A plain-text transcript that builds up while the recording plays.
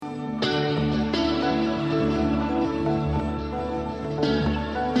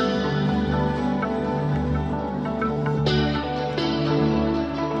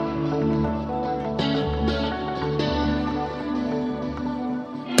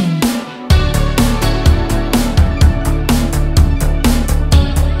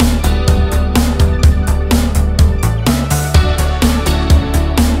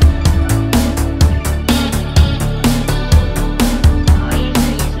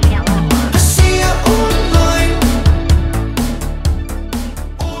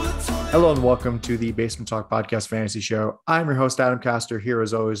Hello and welcome to the Basement Talk Podcast Fantasy Show. I'm your host, Adam Castor, here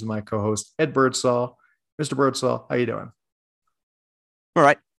as always, my co-host, Ed Birdsall. Mr. Birdsall, how you doing? All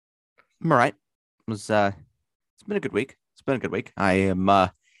right. I'm all right. It's been a good week. I am,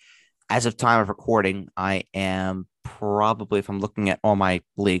 as of time of recording, I am probably, if I'm looking at all my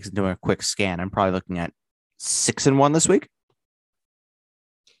leagues and doing a quick scan, I'm probably looking at 6-1 this week.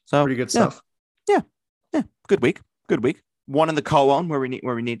 So pretty good stuff. Yeah. Good week. One in the co-own where we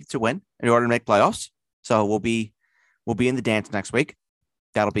needed to win in order to make playoffs. So we'll be in the dance next week.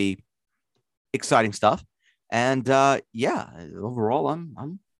 That'll be exciting stuff. And overall,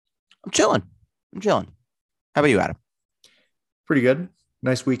 I'm chilling. How about you, Adam? Pretty good.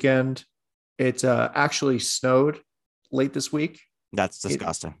 Nice weekend. It actually snowed late this week. That's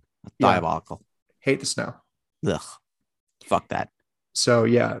disgusting. Diabolical. Hate the snow. Ugh. Fuck that. So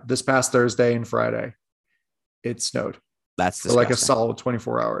yeah, this past Thursday and Friday, it snowed. That's disgusting. For like a solid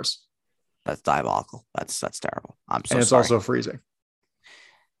 24 hours. That's diabolical. That's terrible. I'm so and it's sorry. Also freezing.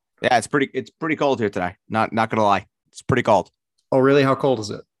 Yeah, it's pretty cold here today. Not gonna lie. It's pretty cold. Oh, really? How cold is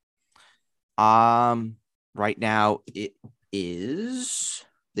it? Right now it is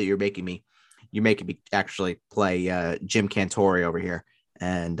that you're making me actually play Jim Cantori over here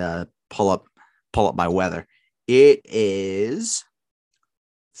and pull up my weather. It is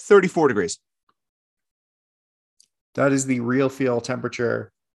 34 degrees. That is the real feel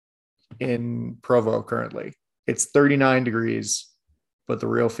temperature in Provo currently. It's 39 degrees, but the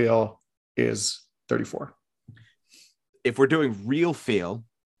real feel is 34. If we're doing real feel,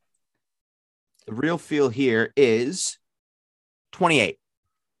 the real feel here is 28.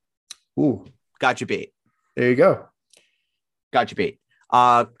 Ooh. Got you beat. There you go. Got you beat.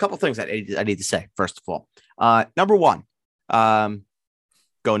 A couple things I need to say, first of all. Number one,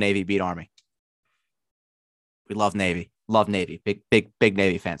 go Navy, beat Army. We love Navy. Big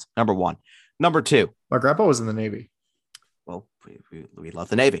Navy fans. Number one. Number two. My grandpa was in the Navy. Well, we love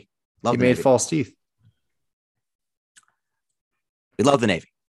the Navy. He made false teeth. We love the Navy.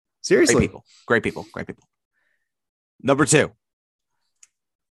 Seriously. Great people. Number two.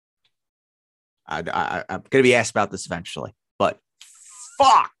 I'm going to be asked about this eventually, but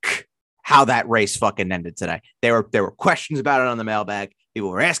fuck how that race fucking ended today. There were questions about it on the mailbag. People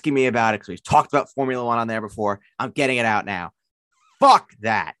were asking me about it because we've talked about Formula One on there before. I'm getting it out now. Fuck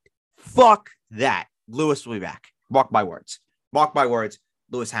that. Lewis will be back. Mark my words.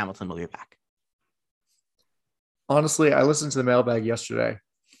 Lewis Hamilton will be back. Honestly, I listened to the mailbag yesterday,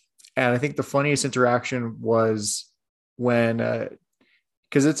 and I think the funniest interaction was when,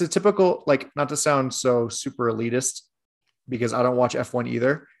 because it's a typical, like, not to sound so super elitist, because I don't watch F1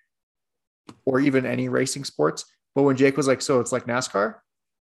 either, or even any racing sports. But when Jake was like, so it's like NASCAR,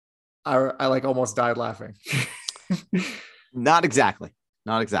 I like almost died laughing. Not exactly.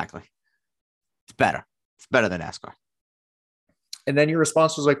 It's better than NASCAR. And then your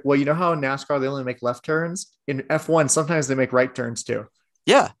response was like, well, you know how in NASCAR they only make left turns? In F1, sometimes they make right turns too.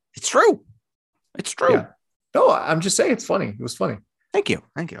 Yeah, it's true. Yeah. No, I'm just saying it's funny. It was funny. Thank you.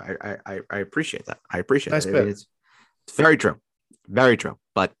 I appreciate that. Nice bit. It's very true.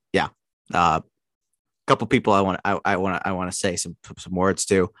 But yeah, couple people I want to say some words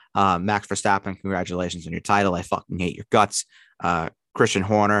to. Max Verstappen, congratulations on your title. I fucking hate your guts. Christian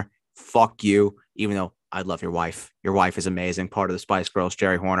Horner, fuck you. Even though I love your wife. Your wife is amazing. Part of the Spice Girls,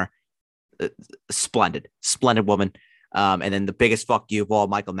 Jerry Horner. Splendid woman. And then the biggest fuck you of all,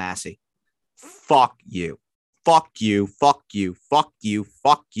 Michael Massey. Fuck you,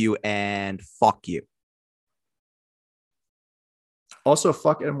 and fuck you. Also,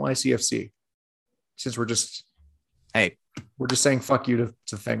 fuck NYCFC. Since we're just saying fuck you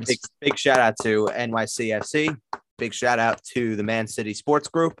to things. Big shout out to NYCFC. Big shout out to the Man City Sports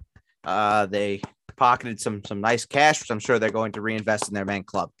Group. They pocketed some nice cash, which I'm sure they're going to reinvest in their main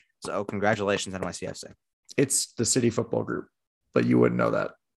club. So congratulations, NYCFC. It's the City Football Group, but you wouldn't know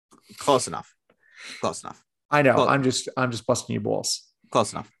that. Close enough. I know. I'm just busting you balls.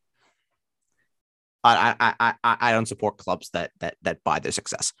 Close enough. I don't support clubs that buy their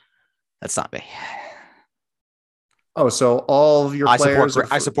success. That's not me. Oh, so all of your players...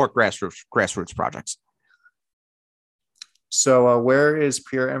 I support grassroots projects. So where is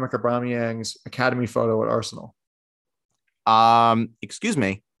Pierre-Emerick Aubameyang's academy photo at Arsenal? Excuse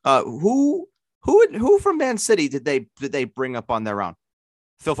me. Who from Man City did they bring up on their own?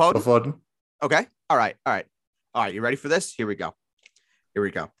 Phil Foden? Okay. All right. You ready for this? Here we go.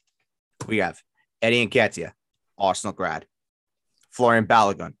 We have Eddie Nketiah, Arsenal grad. Florian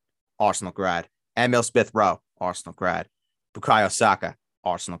Balogun, Arsenal grad. Emil Smith-Rowe, Arsenal grad. Bukayo Saka,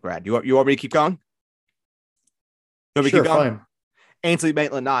 Arsenal grad. You want me to keep going? Sure, fine. Ainsley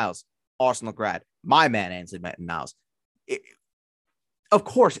Maitland-Niles, Arsenal grad, my man Ainsley Maitland-Niles. Of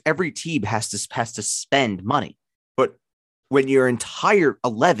course, every team has to spend money, but when your entire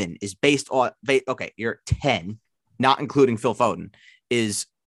 11 is based on your 10, not including Phil Foden, is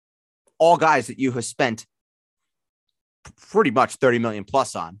all guys that you have spent pretty much 30 million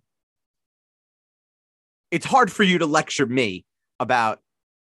plus on. It's hard for you to lecture me about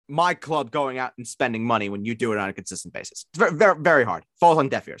my club going out and spending money when you do it on a consistent basis. It's very, very, very hard. Falls on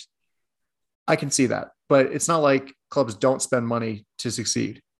deaf ears. I can see that, but it's not like clubs don't spend money to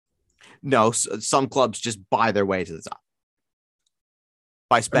succeed. No, some clubs just buy their way to the top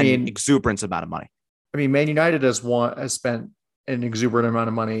by spending exuberant amount of money. I mean, Man United has spent an exuberant amount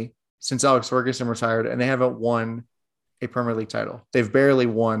of money since Alex Ferguson retired, and they haven't won a Premier League title. They've barely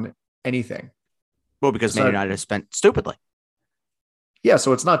won anything. Well, because Man United has spent stupidly. Yeah,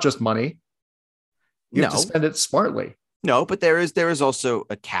 so it's not just money. You have to spend it smartly. No, but there is also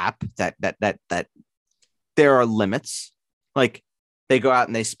a cap that there are limits. Like they go out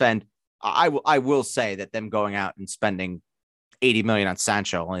and they spend. I will say that them going out and spending 80 million on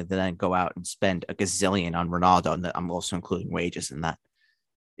Sancho, only to then go out and spend a gazillion on Ronaldo, and I'm also including wages in that,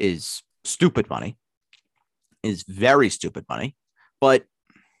 is stupid money. Is very stupid money. But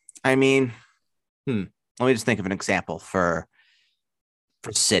I mean, let me just think of an example for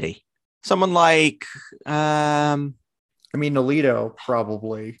City. Someone like Nolito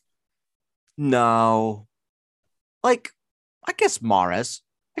probably. No. Like, I guess Mahrez.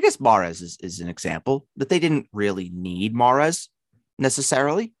 I guess Mahrez is an example that they didn't really need Mahrez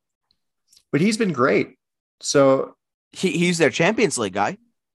necessarily. But he's been great. So he's their Champions League guy.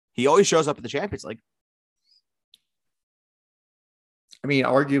 He always shows up at the Champions League. I mean,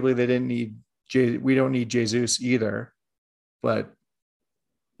 arguably they didn't need we don't need Jesus either. But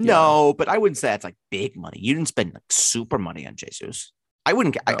no, but I wouldn't say that's like big money. You didn't spend like super money on Jesus. I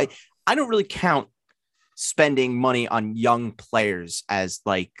wouldn't. No. I don't really count spending money on young players as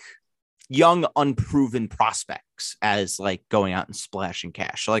like young, unproven prospects as like going out and splashing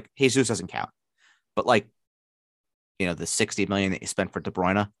cash. So like Jesus doesn't count, but like, the 60 million that you spent for De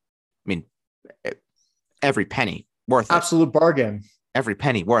Bruyne, I mean, every penny worth it. Absolute bargain. Every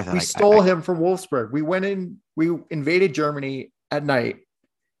penny worth it. We stole him from Wolfsburg. We went in, we invaded Germany at night,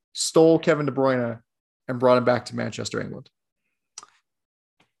 stole Kevin De Bruyne, and brought him back to Manchester, England.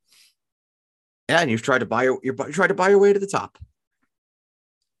 Yeah, and you've tried to buy your way to the top.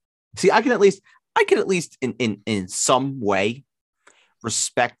 See, I can at least in some way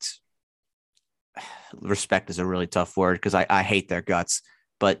respect. Respect is a really tough word because I hate their guts,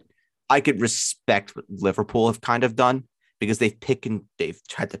 but I could respect what Liverpool have kind of done because they've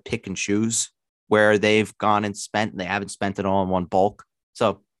tried to pick and choose where they've gone and spent, and they haven't spent it all in one bulk.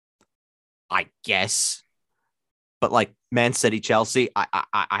 So I guess, but like Man City, Chelsea,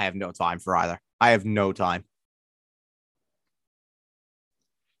 I have no time for either. I have no time.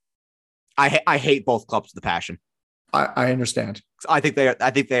 I hate both clubs with the passion. I understand. I think they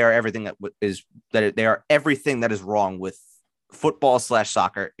are everything they are everything that is wrong with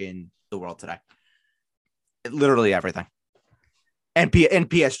football/soccer in the world today. Literally everything. And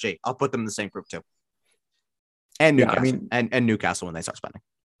PSG, I'll put them in the same group too. And Newcastle, and Newcastle when they start spending.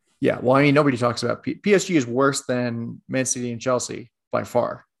 Yeah, well, nobody talks about PSG is worse than Man City and Chelsea by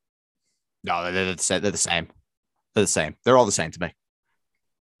far. No, they're the same. They're the same. They're all the same to me.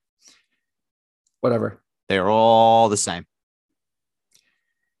 Whatever. They're all the same.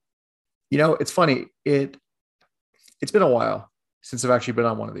 It's funny. It's been a while since I've actually been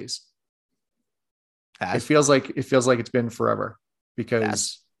on one of these. It feels like it's been forever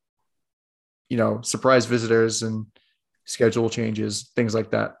because, surprise visitors and schedule changes, things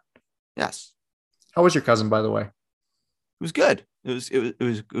like that. Yes. How was your cousin, by the way? It was good. It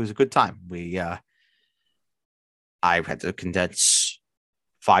was a good time. I had to condense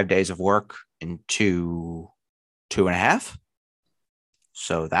 5 days of work into 2.5.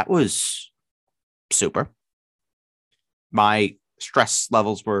 So that was super. My stress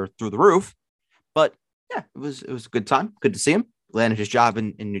levels were through the roof, but yeah, it was a good time. Good to see him. Landed his job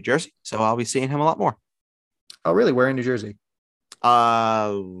in New Jersey, so I'll be seeing him a lot more. Oh, really? Where in New Jersey?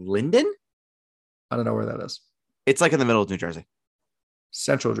 Linden? I don't know where that is. It's like in the middle of New Jersey.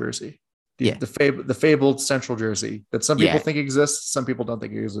 Central Jersey. Yeah. The fabled Central Jersey that some people think exists, some people don't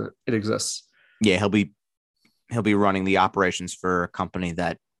think it exists. Yeah, he'll be running the operations for a company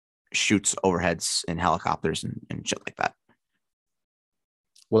that shoots overheads in helicopters and shit like that.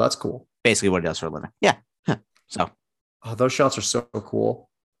 Well, that's cool. Basically what he does for a living. Yeah. So. Oh, those shots are so cool.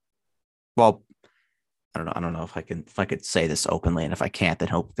 Well, I don't know if I could say this openly, and if I can't, then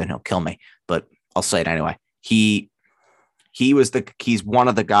he'll kill me. But I'll say it anyway. He He's one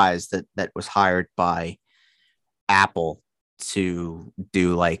of the guys that was hired by Apple to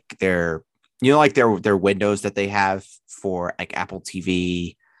do like their windows that they have for like Apple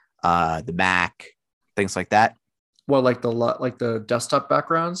TV, the Mac, things like that. Well, like the desktop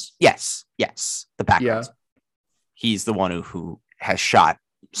backgrounds. Yes, the backgrounds. Yeah, He's the one who has shot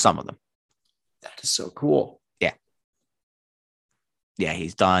some of them. that is so cool. Yeah,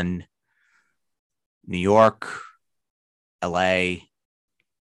 he's done New York, LA,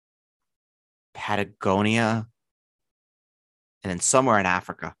 Patagonia, and then somewhere in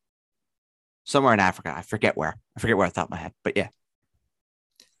Africa. I forget where off the top of my head, but yeah.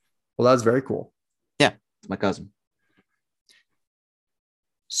 Well, that's very cool. Yeah, it's my cousin.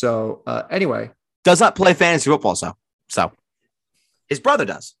 So anyway, does not play fantasy football, so his brother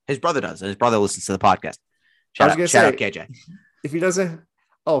does. And his brother listens to the podcast. Shout out KJ. If he doesn't,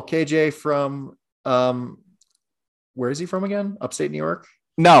 KJ from where is he from again? Upstate New York?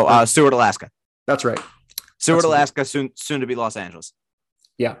 No, Seward, Alaska. That's right. Seward, Alaska, soon to be Los Angeles.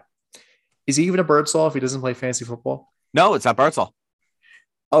 Yeah. Is he even a Birdsall if he doesn't play fantasy football? No, it's not Birdsall.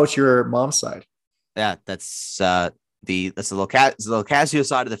 Oh, it's your mom's side. Yeah, that's the Locasio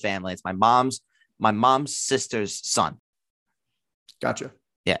side of the family. It's my mom's sister's son. Gotcha.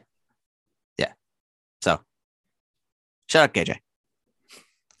 Yeah. So, shout out KJ.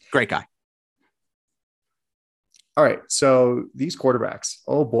 Great guy. All right. So these quarterbacks,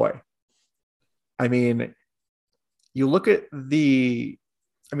 oh boy. I mean, you look at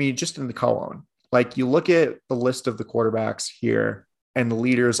just in the column, like you look at the list of the quarterbacks here and the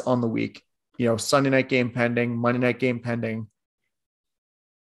leaders on the week, Sunday night game pending, Monday night game pending.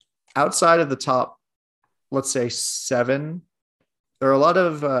 Outside of the top, let's say 7, there are a lot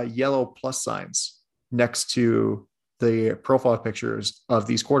of yellow plus signs next to the profile pictures of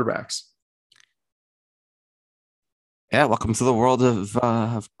these quarterbacks. Yeah, welcome to the world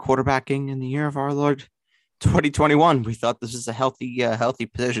of quarterbacking in the year of our Lord 2021. We thought this was a healthy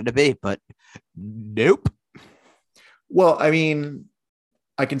position to be, but nope. Well, I mean,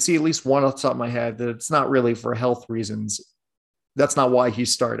 I can see at least one off the top of my head that it's not really for health reasons. That's not why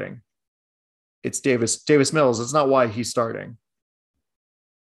he's starting. It's Davis Mills. It's not why he's starting.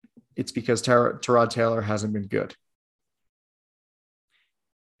 It's because Tyrod Taylor hasn't been good.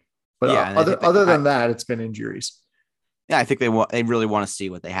 But yeah, other than that, it's been injuries. Yeah, I think they really want to see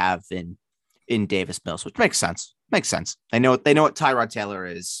what they have in Davis Mills, which makes sense. They know what Tyrod Taylor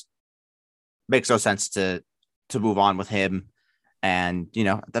is. Makes no sense to move on with him. And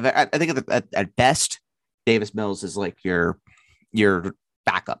I think at best, Davis Mills is like your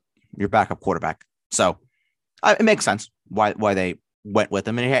backup quarterback. So it makes sense why they went with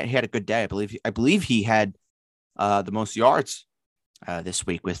him, and he had a good day. I believe he had the most yards this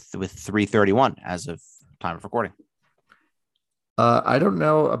week with 331 as of time of recording. I don't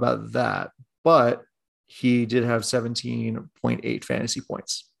know about that, but he did have 17.8 fantasy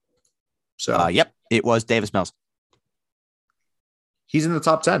points. So yep, it was Davis Mills. He's in the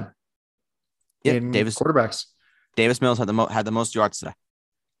top 10 in quarterbacks. Davis Mills had the most yards today.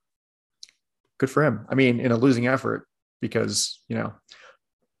 Good for him. I mean, in a losing effort, because,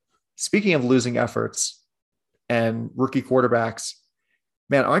 speaking of losing efforts and rookie quarterbacks,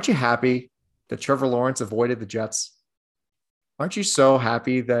 man, aren't you happy that Trevor Lawrence avoided the Jets? Aren't you so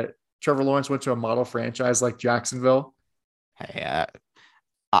happy that Trevor Lawrence went to a model franchise like Jacksonville? Hey,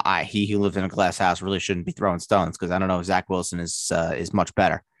 he who lived in a glass house really shouldn't be throwing stones, because I don't know if Zach Wilson is much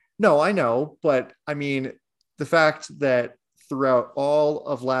better. No, I know. But I mean, the fact that throughout all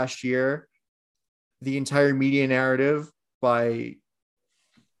of last year, the entire media narrative by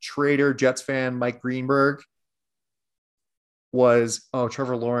trader Jets fan Mike Greenberg was,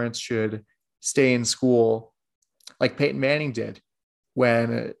 Trevor Lawrence should stay in school like Peyton Manning did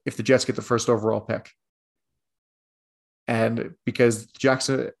if the Jets get the first overall pick. And because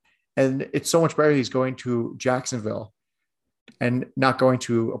and it's so much better he's going to Jacksonville and not going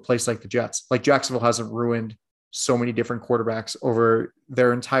to a place like the Jets. Like Jacksonville hasn't ruined so many different quarterbacks over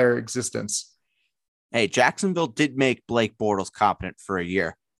their entire existence. Hey, Jacksonville did make Blake Bortles competent for a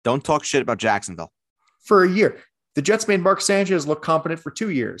year. Don't talk shit about Jacksonville. For a year. The Jets made Mark Sanchez look competent for 2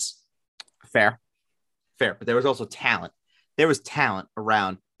 years. Fair. But there was also talent. There was talent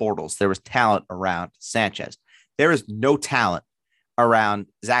around Bortles. There was talent around Sanchez. There is no talent around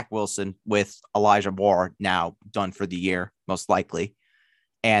Zach Wilson with Elijah Moore now done for the year, most likely.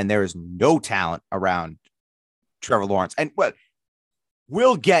 And there is no talent around Trevor Lawrence. And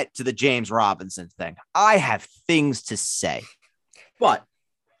we'll get to the James Robinson thing. I have things to say. But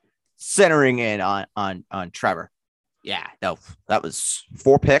centering in on Trevor. Yeah, no, that was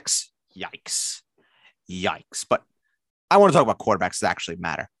 4 picks. Yikes. But I want to talk about quarterbacks that actually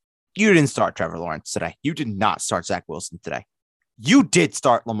matter. You didn't start Trevor Lawrence today. You did not start Zach Wilson today. You did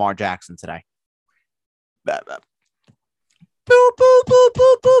start Lamar Jackson today. Boop, boop, boop,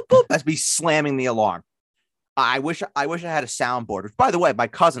 boop, boop, boop. That's me slamming the alarm. I wish I had a soundboard, which, by the way, my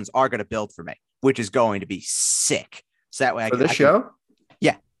cousins are going to build for me, which is going to be sick. So that way for this show?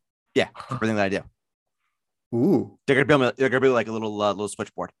 Yeah, everything that I do. Ooh. They're going to build like a little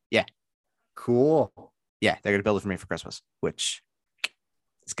switchboard. Yeah. Cool. Yeah, they're going to build it for me for Christmas, which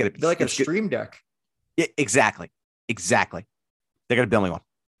is going to be like a stream deck. Yeah, exactly. They're going to build me one.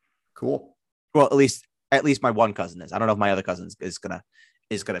 Cool. Well, at least my one cousin is. I don't know if my other cousin is gonna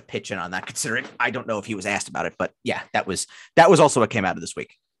pitch in on that, considering I don't know if he was asked about it. But yeah, that was also what came out of this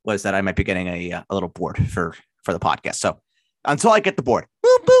week, was that I might be getting a little board for the podcast. So until I get the board,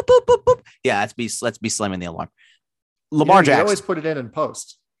 boop, boop, boop, boop, boop. Yeah, let's be slamming the alarm. Lamar Jackson. You always put it in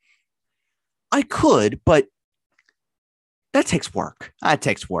post. I could, but that takes work.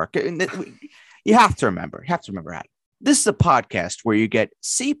 You have to remember. Adam. This is a podcast where you get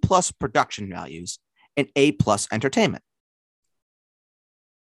C+ production values and A+ entertainment.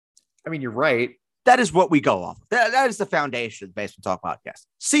 I mean, you're right. That is what we go off. That is the foundation of the Basement Talk podcast.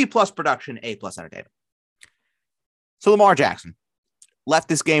 C+ production, A+ entertainment. So Lamar Jackson left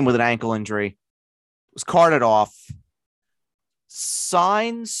this game with an ankle injury, was carted off.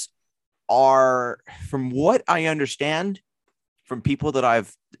 Signs are, from what I understand, from people that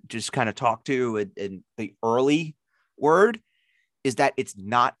I've just kind of talked to, and the early word is that it's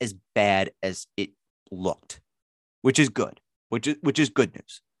not as bad as it looked, which is good, which is good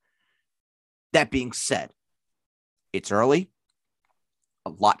news. That being said, it's early. A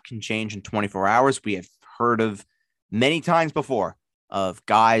lot can change in 24 hours. We have heard of many times before of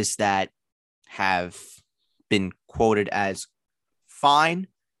guys that have been quoted as fine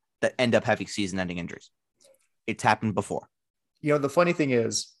that end up having season-ending injuries. It's happened before. You know, the funny thing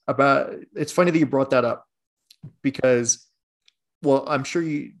is it's funny that you brought that up because, well, I'm sure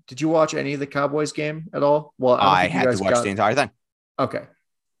did you watch any of the Cowboys game at all? Well, I had to watch the entire thing. Okay.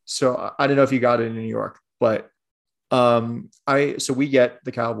 So I don't know if you got it in New York, but so we get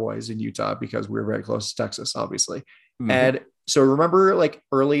the Cowboys in Utah because we're very close to Texas, obviously. Mm-hmm. And so remember, like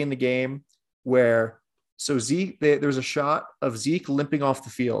early in the game where Zeke, there was a shot of Zeke limping off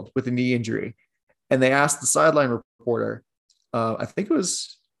the field with a knee injury, and they asked the sideline reporter, I think it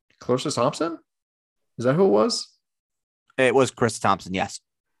was Clarissa Thompson. Is that who it was? It was Chris Thompson, yes.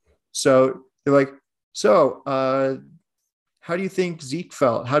 So they're like, how do you think Zeke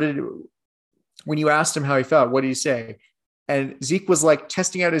felt? When you asked him how he felt, what did he say? And Zeke was like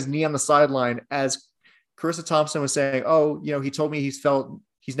testing out his knee on the sideline as Clarissa Thompson was saying, he told me he's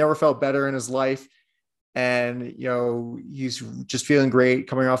never felt better in his life. And, he's just feeling great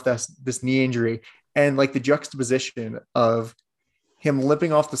coming off this knee injury. And like the juxtaposition of him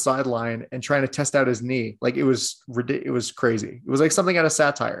limping off the sideline and trying to test out his knee, like it was crazy. It was like something out of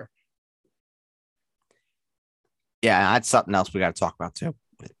satire. Yeah, that's something else we got to talk about too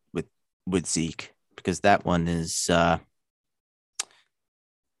with Zeke, because that one is that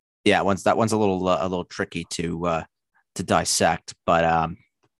one's a little tricky to dissect, but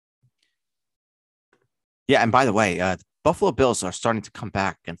and by the way, the Buffalo Bills are starting to come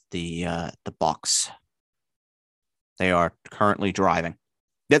back against the Bucs. They are currently driving.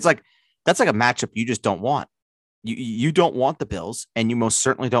 That's like a matchup you just don't want. You don't want the Bills, and you most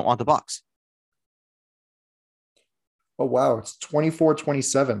certainly don't want the Bucs. Oh, wow. It's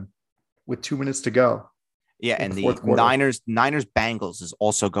 24-27 with 2 minutes to go. Yeah, and the Niners Bengals is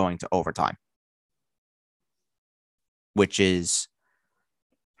also going to overtime, which is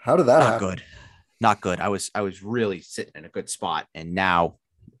how did that happen? Good. Not good. I was really sitting in a good spot, and now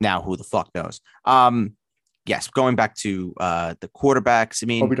who the fuck knows? Yes, going back to the quarterbacks. I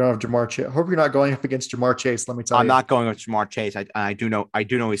mean, hope you don't have Ja'Marr Chase. Hope you're not going up against Ja'Marr Chase. Let me tell you, I'm not going up Ja'Marr Chase. I do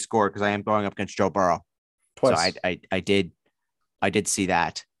know he scored because I am going up against Joe Burrow. Twice. So I did see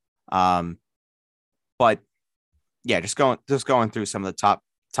that. But yeah, just going through some of the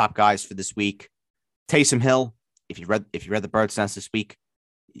top guys for this week. Taysom Hill. If you read the Bird's Nest this week,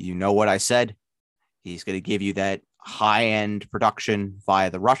 you know what I said. He's going to give you that high-end production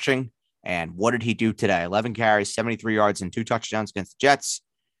via the rushing. And what did he do today? 11 carries, 73 yards, and 2 touchdowns against the Jets.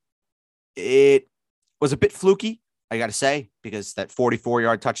 It was a bit fluky, I got to say, because that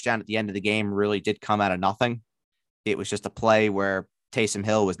 44-yard touchdown at the end of the game really did come out of nothing. It was just a play where Taysom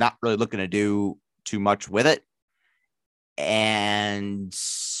Hill was not really looking to do too much with it. And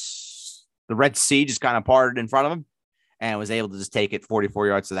the Red Sea just kind of parted in front of him and was able to just take it 44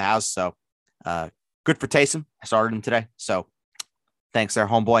 yards to the house. So good for Taysom. I started him today. So thanks there,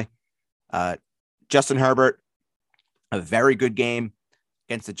 homeboy. Justin Herbert, a very good game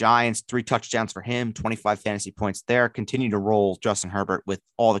against the Giants. 3 touchdowns for him, 25 fantasy points there. Continue to roll Justin Herbert with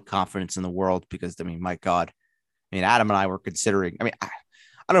all the confidence in the world because, I mean, my God. I mean, Adam and I were considering, I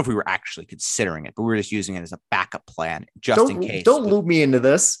don't know if we were actually considering it, but we were just using it as a backup plan just in case. Don't loop me into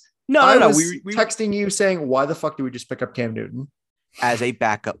this. No. We texting you saying, why the fuck do we just pick up Cam Newton? As a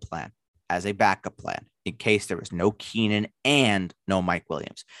backup plan, in case there was no Keenan and no Mike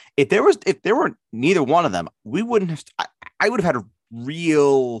Williams. If there were neither one of them, we wouldn't have, I would have had we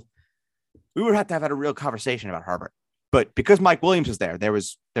would have to have had a real conversation about Herbert. But because Mike Williams was there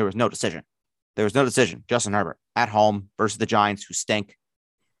was no decision. There was no decision. Justin Herbert at home versus the Giants, who stink.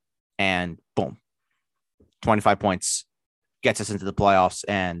 And boom, 25 points gets us into the playoffs.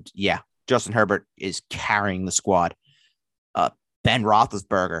 And yeah, Justin Herbert is carrying the squad. Ben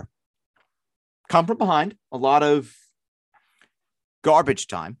Roethlisberger come from behind, a lot of garbage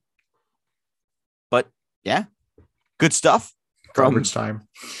time. But yeah, good stuff. Garbage time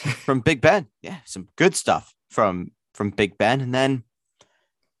from Big Ben. Yeah, some good stuff from Big Ben. And then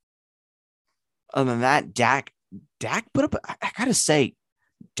other than that, Dak put up, I gotta say,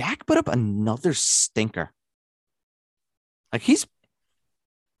 Dak put up another stinker. Like he's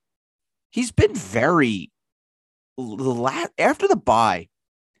been very after the bye.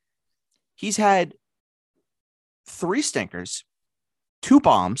 He's had 3 stinkers, 2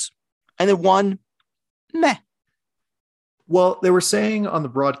 bombs, and then 1 meh. Well, they were saying on the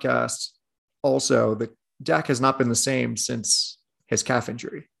broadcast also that Dak has not been the same since his calf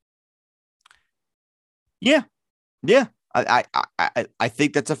injury. Yeah. I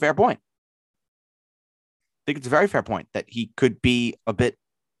think that's a fair point. I think it's a very fair point that he could be a bit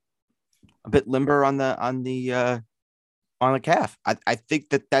limber on the calf. I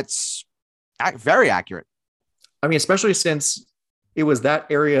think that's very accurate. I mean, especially since it was that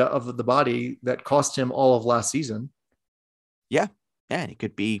area of the body that cost him all of last season. Yeah, and he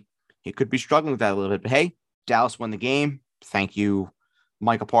could be struggling with that a little bit. But hey, Dallas won the game. Thank you,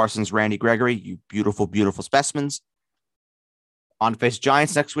 Michael Parsons, Randy Gregory, you beautiful, beautiful specimens. On to face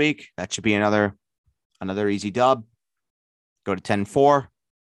Giants next week. That should be another easy dub. Go to 10-4.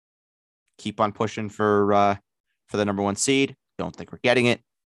 Keep on pushing for the number 1 seed. Don't think we're getting it,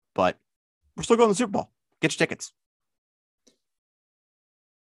 but we're still going to the Super Bowl. Get your tickets.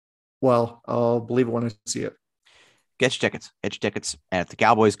 Well, I'll believe it when I see it. Get your tickets. And if the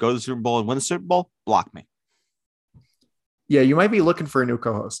Cowboys go to the Super Bowl and win the Super Bowl, block me. Yeah, you might be looking for a new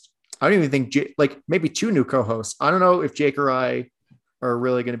co-host. I don't even think maybe 2 new co-hosts. I don't know if Jake or I are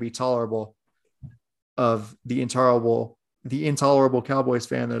really going to be tolerable of the intolerable Cowboys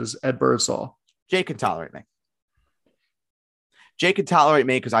fan that is Ed Birdsall. Jake can tolerate me. Jake can tolerate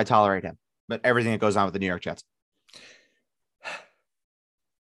me because I tolerate him. But everything that goes on with the New York Jets,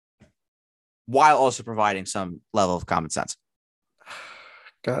 while also providing some level of common sense.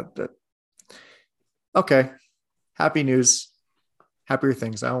 God, okay. Happy news. Happier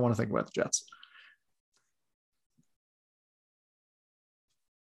things. I don't want to think about the Jets.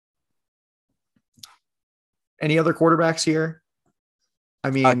 Any other quarterbacks here?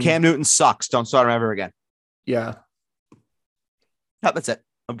 I mean, Cam Newton sucks. Don't start him ever again. Yeah. No, that's it.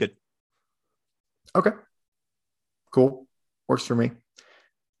 I'm good. Okay. Cool. Works for me.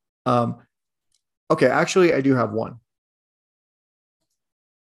 Okay. Actually, I do have one.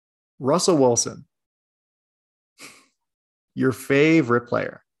 Russell Wilson. Your favorite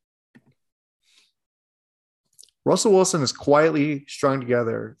player. Russell Wilson has quietly strung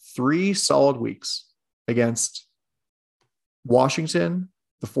together 3 solid weeks against Washington,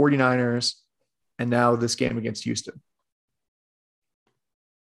 the 49ers, and now this game against Houston.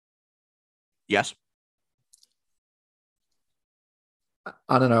 Yes.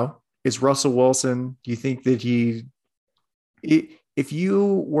 I don't know. Is Russell Wilson, do you think that if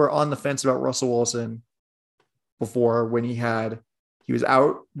you were on the fence about Russell Wilson before, when he was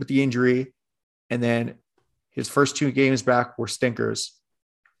out with the injury and then his first 2 games back were stinkers,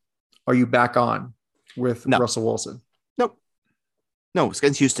 are you back on with Russell Wilson? Nope. No, it's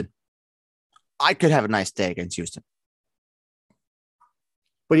against Houston. I could have a nice day against Houston.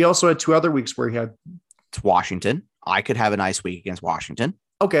 But he also had 2 other weeks where he had. It's Washington. I could have a nice week against Washington.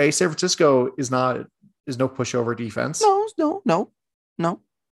 Okay, San Francisco is no pushover defense. No.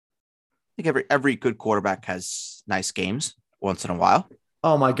 I think every good quarterback has nice games once in a while.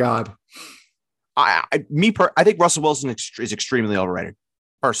 Oh my God. I think Russell Wilson is extremely overrated,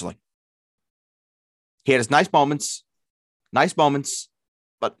 personally. He had his nice moments,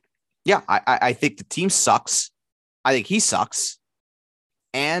 but yeah, I think the team sucks. I think he sucks.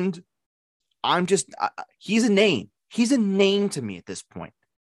 And he's a name. He's a name to me at this point.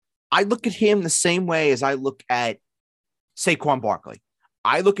 I look at him the same way as I look at Saquon Barkley.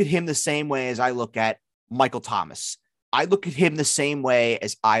 I look at him the same way as I look at Michael Thomas. I look at him the same way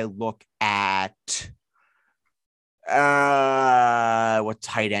as I look at what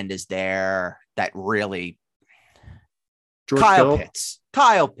tight end is there that really George Kyle Kittle? Pitts.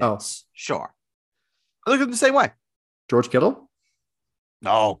 Kyle Pitts. Oh. Sure. I look at him the same way. George Kittle?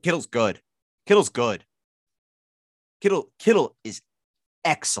 No, Kittle's good. Kittle's good. Kittle is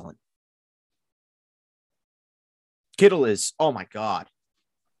excellent. Kittle is, oh my God.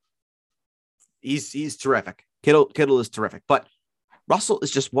 He's terrific. Kittle is terrific. But Russell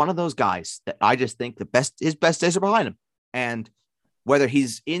is just one of those guys that I just think his best days are behind him. And whether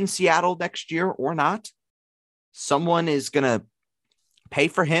he's in Seattle next year or not, someone is going to pay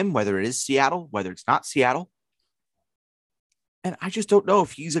for him, whether it is Seattle, whether it's not Seattle. And I just don't know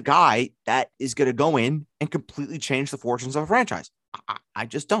if he's a guy that is going to go in and completely change the fortunes of a franchise. I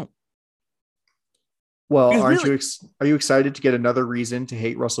just don't. Well, are you excited to get another reason to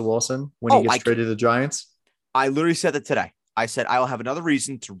hate Russell Wilson when he gets traded to the Giants? I literally said that today. I said I will have another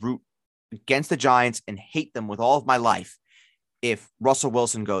reason to root against the Giants and hate them with all of my life if Russell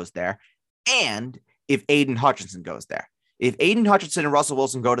Wilson goes there and if Aiden Hutchinson goes there. If Aiden Hutchinson and Russell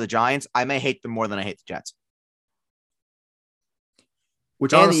Wilson go to the Giants, I may hate them more than I hate the Jets.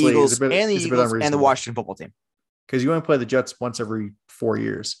 Which honestly the Eagles, is a bit unreasonable. And the Washington football team. Because you only play the Jets once every 4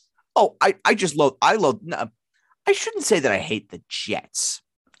 years. Oh, I shouldn't say that I hate the Jets.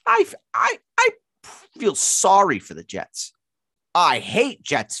 I feel sorry for the Jets. I hate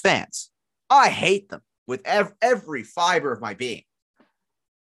Jets fans. I hate them with every fiber of my being.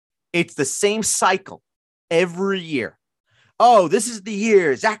 It's the same cycle every year. Oh, this is the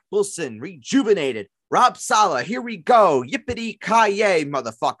year. Zach Wilson rejuvenated. Rob Saleh, here we go. Yippity-ki-yay,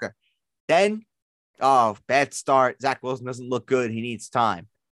 motherfucker. Then, bad start. Zach Wilson doesn't look good. He needs time.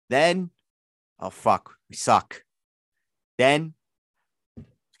 Then, oh, fuck, we suck. Then,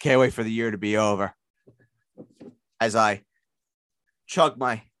 can't wait for the year to be over. As I chug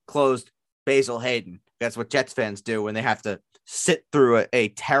my closed Basil Hayden. That's what Jets fans do when they have to sit through a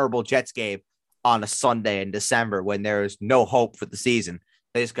terrible Jets game on a Sunday in December when there is no hope for the season.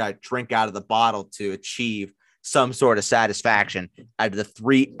 They just got to drink out of the bottle to achieve some sort of satisfaction out of the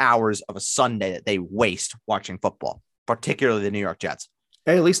 3 hours of a Sunday that they waste watching football, particularly the New York Jets.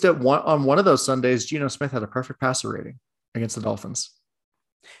 Hey, at least on one of those Sundays, Geno Smith had a perfect passer rating against the Dolphins.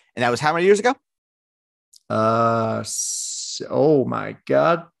 And that was how many years ago? Oh my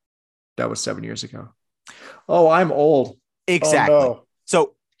God. That was 7 years ago. Oh, I'm old. Exactly. Oh, no.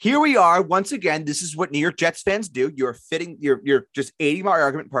 So here we are. Once again, this is what New York Jets fans do. You're just aiding my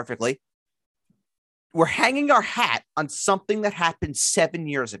argument perfectly. We're hanging our hat on something that happened 7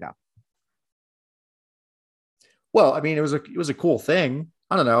 years ago. Well, I mean, it was a cool thing.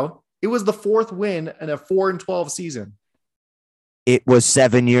 I don't know. It was the fourth win in a 4-12 season. It was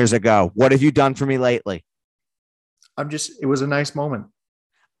 7 years ago. What have you done for me lately? It was a nice moment.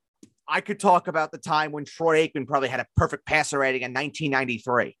 I could talk about the time when Troy Aikman probably had a perfect passer rating in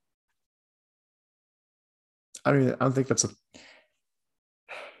 1993. I don't think that's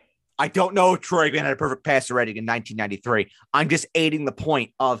I don't know if Troy Aikman had a perfect passer rating in 1993. I'm just aiding the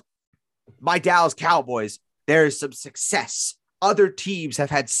point of my Dallas Cowboys. There is some success. Other teams have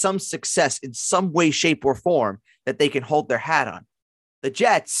had some success in some way, shape, or form that they can hold their hat on. The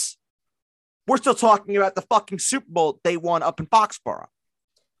Jets, we're still talking about the fucking Super Bowl they won up in Foxborough.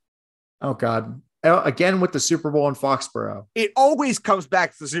 Oh, God. Again with the Super Bowl in Foxborough. It always comes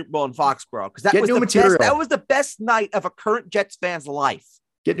back to the Super Bowl in Foxborough because that was the best night of a current Jets fan's life.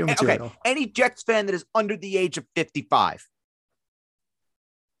 Get new material. Okay. Any Jets fan that is under the age of 55.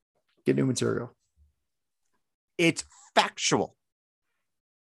 Get new material. It's factual.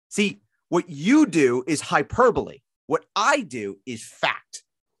 See, what you do is hyperbole. What I do is fact.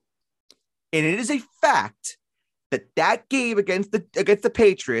 And it is a fact that game against the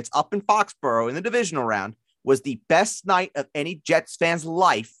Patriots up in Foxborough in the divisional round was the best night of any Jets fan's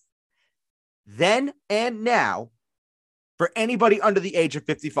life then and now for anybody under the age of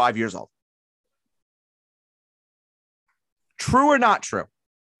 55 years old. True or not true?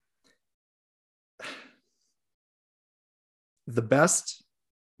 The best,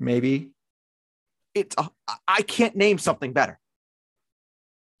 maybe. I can't name something better.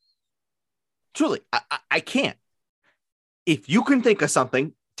 Truly, I can't. If you can think of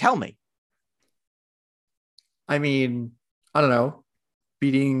something, tell me. I mean, I don't know.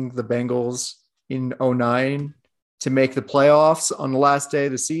 Beating the Bengals in 2009 to make the playoffs on the last day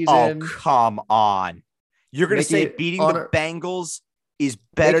of the season. Oh, come on. You're going to say beating the Bengals is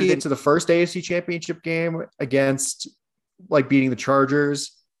better than to the first AFC Championship game against beating the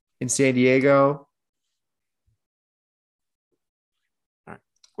Chargers in San Diego.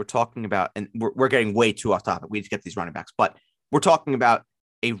 we're talking about, and we're getting way too off topic. We need to get these running backs, but we're talking about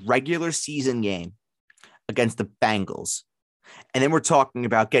a regular season game against the Bengals. And then we're talking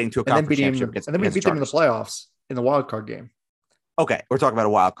about getting to a conference championship against and then we beat them in the playoffs in the wild card game. Okay, we're talking about a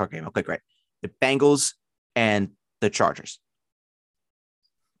wild card game. Okay, great. The Bengals and the Chargers.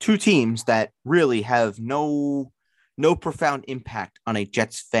 Two teams that really have no profound impact on a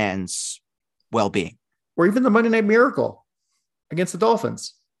Jets fan's well-being. Or even the Monday Night Miracle against the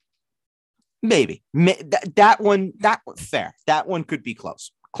Dolphins. Maybe. That one, fair. That one could be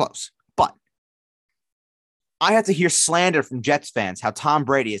close. But I had to hear slander from Jets fans how Tom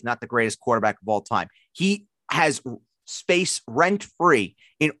Brady is not the greatest quarterback of all time. He has space rent-free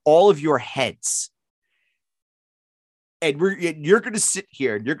in all of your heads. And you're going to sit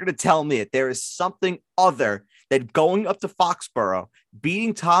here and you're going to tell me that there is something other than going up to Foxborough,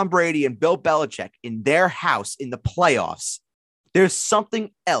 beating Tom Brady and Bill Belichick in their house in the playoffs. There's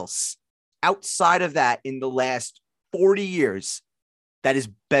something else outside of that in the last 40 years that is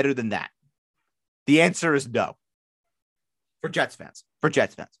better than that. The answer is no. For Jets fans.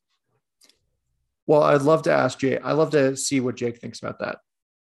 Well, I'd love to ask Jake. I'd love to see what Jake thinks about that.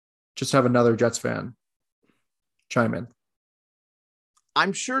 Just have another Jets fan chime in.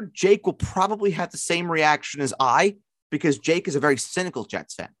 I'm sure Jake will probably have the same reaction as I, because Jake is a very cynical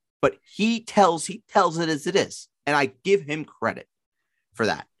Jets fan, but he tells it as it is. And I give him credit for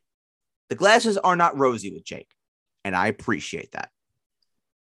that. The glasses are not rosy with Jake, and I appreciate that.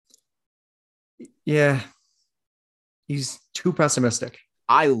 Yeah. He's too pessimistic.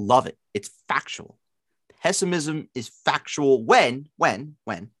 I love it. It's factual. Pessimism is factual when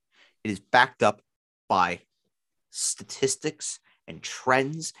it is backed up by statistics and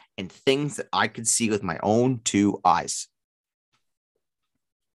trends and things that I could see with my own two eyes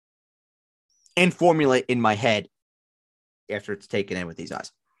and formulate in my head after it's taken in with these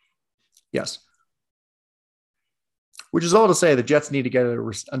eyes. Yes. Which is all to say the Jets need to get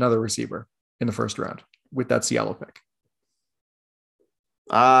another receiver in the first round with that Seattle pick.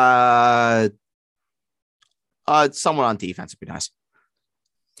 Someone on defense would be nice.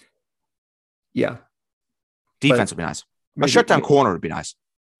 Yeah. Defense would be nice. A shutdown corner would be nice.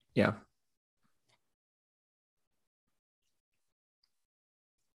 Yeah.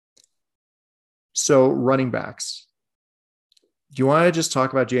 So running backs. Do you want to just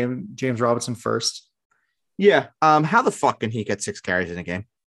talk about James Robinson first? Yeah. How the fuck can he get 6 carries in a game?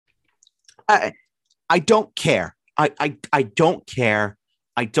 I don't care. I don't care.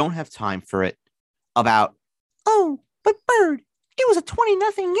 I don't have time for it about, but Bird, it was a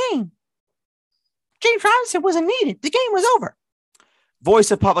 20-0 game. James Robinson wasn't needed. The game was over.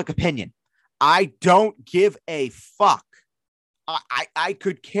 Voice of public opinion. I don't give a fuck. I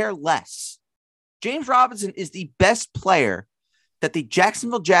could care less. James Robinson is the best player that the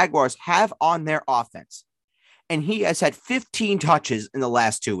Jacksonville Jaguars have on their offense. And he has had 15 touches in the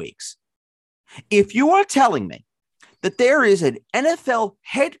last 2 weeks. If you are telling me that there is an NFL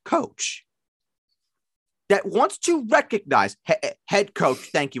head coach that wants to recognize head coach,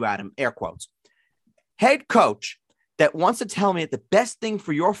 thank you, Adam, air quotes, head coach that wants to tell me that the best thing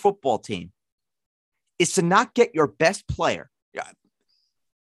for your football team is to not get your best player.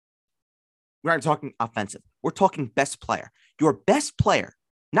 We're not talking offensive. We're talking best player. Your best player,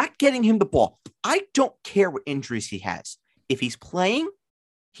 not getting him the ball. I don't care what injuries he has. If he's playing,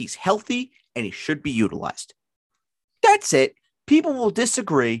 he's healthy, and he should be utilized. That's it. People will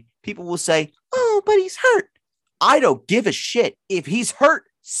disagree. People will say, but he's hurt. I don't give a shit. If he's hurt,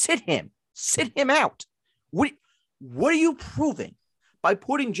 sit him. Sit him out. What are you proving by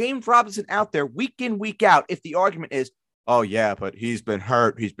putting James Robinson out there week in, week out if the argument is, oh, yeah, but he's been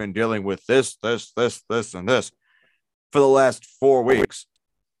hurt. He's been dealing with this, and this for the last 4 weeks.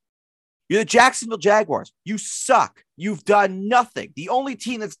 You're the Jacksonville Jaguars. You suck. You've done nothing. The only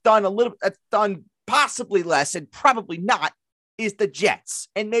team that's done possibly less and probably not is the Jets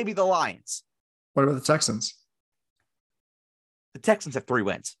and maybe the Lions. What about the Texans? The Texans have 3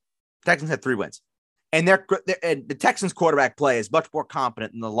 wins. And the Texans quarterback play is much more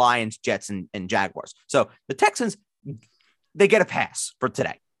competent than the Lions, Jets, and Jaguars. So the Texans, they get a pass for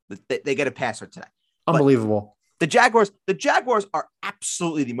today. They get a pass for today. Unbelievable. But the Jaguars are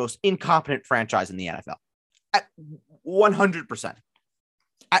absolutely the most incompetent franchise in the NFL. At 100%.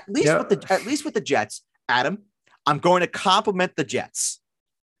 At least with the Jets, Adam, I'm going to compliment the Jets.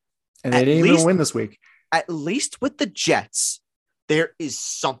 And they didn't even win this week. At least with the Jets, there is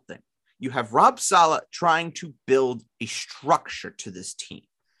something. You have Rob Saleh trying to build a structure to this team,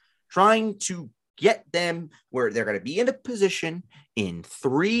 trying to get them where they're going to be in a position in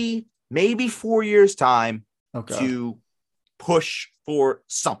 3, maybe 4 years' time to push for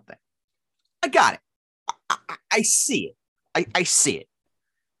something. I got it. I see it. I see it.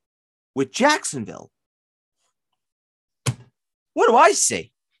 With Jacksonville, what do I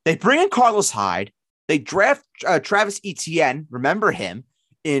see? They bring in Carlos Hyde. They draft Travis Etienne. Remember him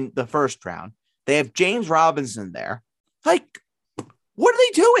in the first round. They have James Robinson there. Like, what are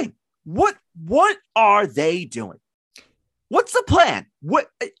they doing? What are they doing? What's the plan? What,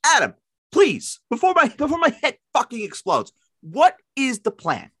 Adam, please, before my head fucking explodes, what is the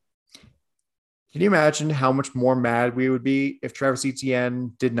plan? Can you imagine how much more mad we would be if Travis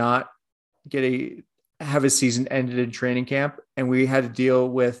Etienne did not have his season ended in training camp and we had to deal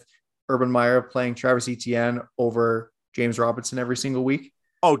with Urban Meyer playing Travis Etienne over James Robinson every single week?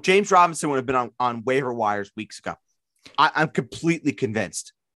 Oh, James Robinson would have been on waiver wires weeks ago. I'm completely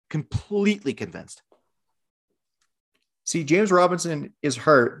convinced. Completely convinced. See, James Robinson is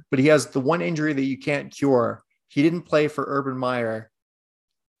hurt, but he has the one injury that you can't cure. He didn't play for Urban Meyer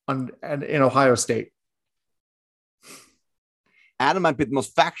in Ohio State. Adam might be the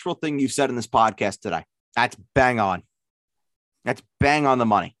most factual thing you've said in this podcast today. That's bang on. That's bang on the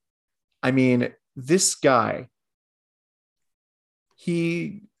money. I mean, this guy,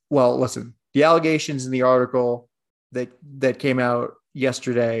 listen, the allegations in the article that came out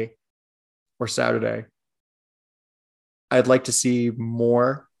yesterday or Saturday, I'd like to see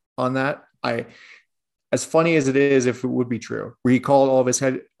more on that. As funny as it is, if it would be true, where he called all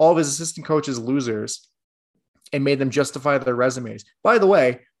of his assistant coaches losers and made them justify their resumes. By the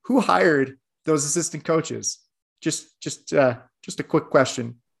way, who hired those assistant coaches? Just a quick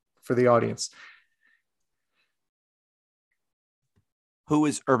question for the audience. Who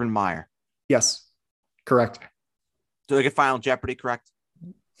is Urban Meyer? Yes, correct. Do they get Final Jeopardy correct?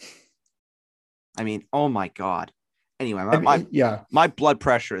 I mean, oh my God. Anyway, my blood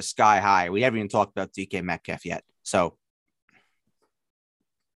pressure is sky high. We haven't even talked about DK Metcalf yet. So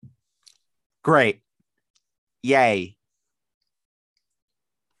great. Yay.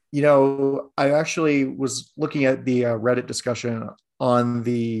 You know, I actually was looking at the Reddit discussion on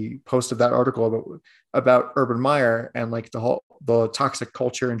the post of that article about Urban Meyer and like the toxic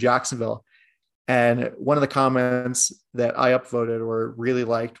culture in Jacksonville. And one of the comments that I upvoted or really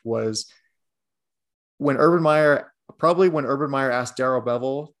liked was when Urban Meyer asked Darrell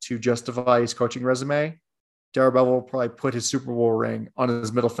Bevell to justify his coaching resume, Darrell Bevell probably put his Super Bowl ring on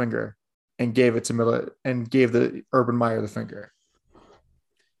his middle finger and gave the Urban Meyer the finger.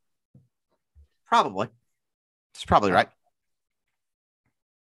 Probably. It's probably right.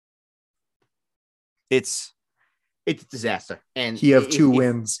 It's a disaster. And he have two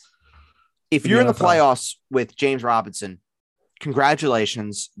wins. If you're in the playoffs with James Robinson,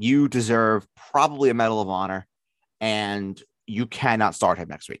 congratulations. You deserve probably a Medal of Honor, and you cannot start him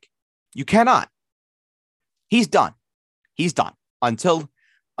next week. You cannot. He's done. He's done until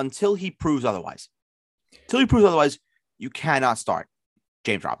he proves otherwise. Until he proves otherwise, you cannot start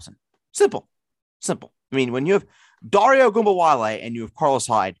James Robinson. Simple. I mean, when you have Dario Gumbawale and you have Carlos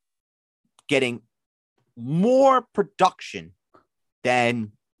Hyde getting more production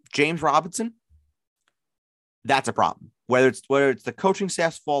than James Robinson, that's a problem. Whether it's the coaching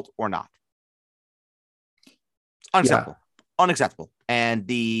staff's fault or not. Unacceptable. Yeah. Unacceptable. And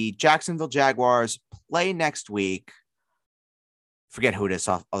the Jacksonville Jaguars play next week. Forget who it is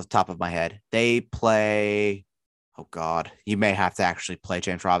off the top of my head. They play. Oh God, you may have to actually play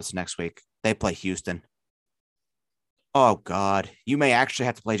James Robinson next week. They play Houston. Oh God, you may actually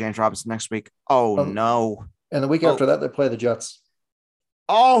have to play James Robinson next week. Oh no. And the week after that, they play the Jets.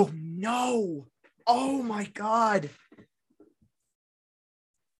 Oh no. Oh my God.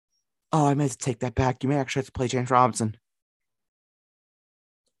 Oh, I meant to take that back. You may actually have to play James Robinson.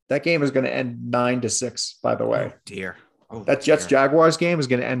 That game is going to end 9-6, by the way. Oh, dear. Oh, that Jets-Jaguars game is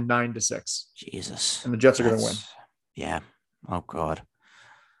going to end 9-6. Jesus. And the Jets are going to win. Yeah. Oh, God.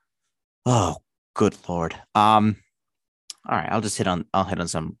 Oh, good Lord. All right. I'll hit on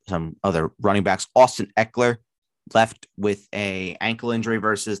some other running backs. Austin Eckler left with a ankle injury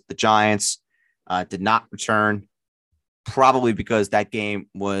versus the Giants. Did not return. Probably because that game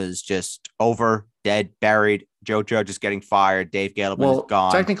was just over, dead, buried. Joe Judge is getting fired. Dave Gettleman is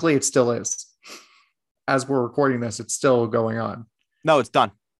gone. Technically, it still is. As we're recording this, it's still going on. No, it's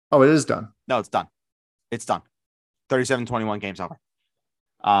done. Oh, it is done. No, it's done. It's done. 37-21 game's over.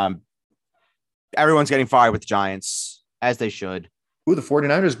 Everyone's getting fired with the Giants, as they should. Ooh, the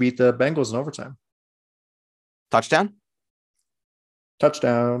 49ers beat the Bengals in overtime. Touchdown?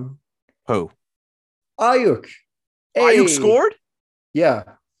 Who? Ayuk. Hey. Ayuk scored? Yeah.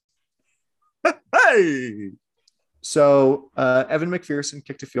 Hey. So Evan McPherson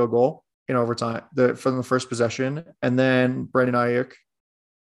kicked a field goal in overtime from the first possession, and then Brandon Ayuk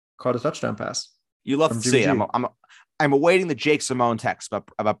caught a touchdown pass. You love to see it. I'm awaiting the Jake Simone text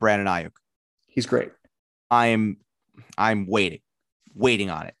about Brandon Ayuk. He's great. I'm waiting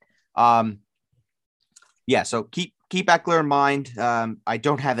on it. Yeah. So keep Eckler in mind. I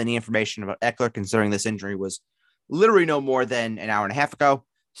don't have any information about Eckler, considering this injury was literally no more than an hour and a half ago.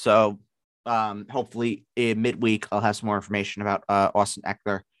 So hopefully in midweek, I'll have some more information about Austin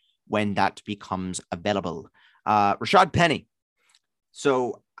Eckler when that becomes available. Rashad Penny.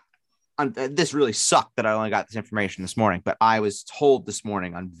 So this really sucked that I only got this information this morning, but I was told this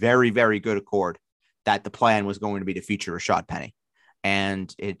morning on very, very good accord that the plan was going to be to feature Rashad Penny.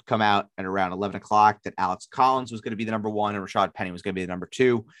 And it come out at around 11 o'clock that Alex Collins was going to be the number one and Rashad Penny was going to be the number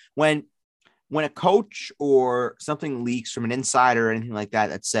two. When a coach or something leaks from an insider or anything like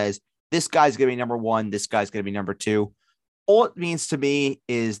that says, this guy's going to be number one, this guy's going to be number two, all it means to me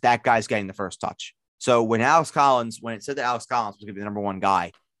is that guy's getting the first touch. So when it said that Alex Collins was going to be the number one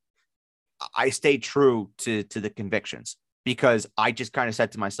guy, I stayed true to the convictions, because I just kind of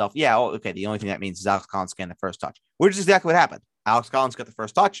said to myself, yeah, okay, the only thing that means is Alex Collins getting the first touch, which is exactly what happened. Alex Collins got the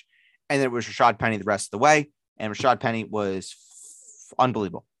first touch, and then it was Rashad Penny the rest of the way. And Rashad Penny was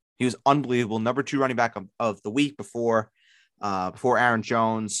unbelievable. He was unbelievable. Number two running back of the week before Aaron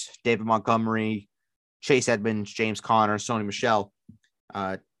Jones, David Montgomery, Chase Edmonds, James Conner, Sony Michel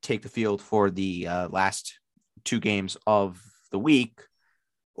take the field for the last two games of the week.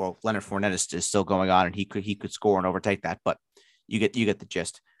 Well, Leonard Fournette is still going on, and he could score and overtake that, but you get the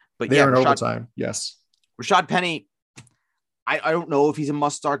gist. But they are in overtime. Yes. Rashad Penny, I don't know if he's a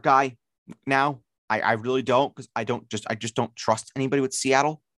must-start guy now. I really don't, because I just don't trust anybody with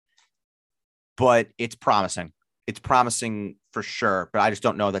Seattle. But it's promising. It's promising for sure. But I just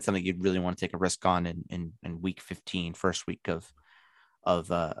don't know if that's something you'd really want to take a risk on in week 15, first week of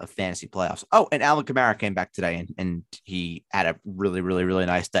fantasy playoffs. Oh, and Alvin Kamara came back today, and he had a really, really, really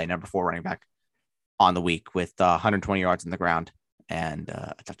nice day. Number 4 running back on the week with 120 yards in the ground and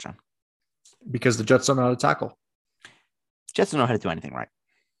a touchdown. Because the Jets don't know how to tackle. Jets don't know how to do anything right.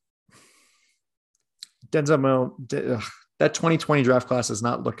 Denzel Mill, that 2020 draft class is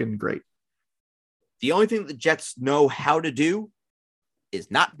not looking great. The only thing the Jets know how to do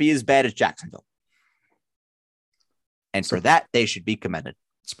is not be as bad as Jacksonville. And for that, they should be commended.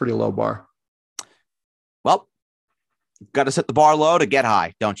 It's a pretty low bar. Well, you've got to set the bar low to get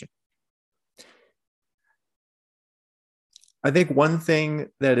high, don't you? I think one thing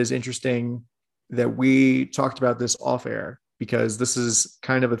that is interesting that we talked about this off air, because this is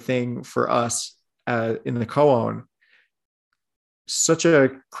kind of a thing for us in the co-own, such a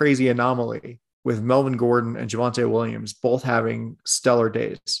crazy anomaly with Melvin Gordon and Javonte Williams both having stellar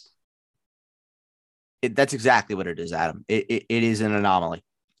days. That's exactly what it is, Adam. It is an anomaly.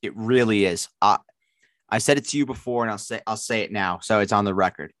 It really is. I said it to you before, and I'll say it now, so it's on the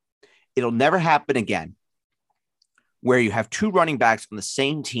record. It'll never happen again where you have two running backs on the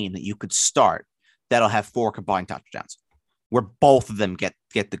same team that you could start that'll have 4 combined touchdowns, where both of them get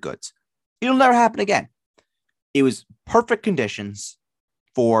the goods. It'll never happen again. It was perfect conditions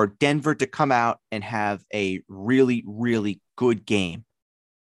for Denver to come out and have a really, really good game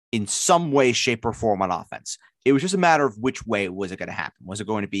in some way, shape, or form on offense. It was just a matter of which way was it going to happen. Was it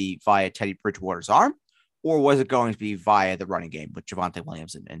going to be via Teddy Bridgewater's arm, or was it going to be via the running game with Javonte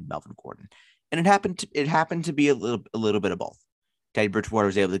Williams and Melvin Gordon? And it happened to be a little bit of both. Teddy Bridgewater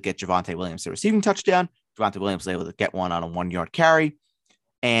was able to get Javonte Williams the receiving touchdown. Javonte Williams was able to get one on a 1-yard carry.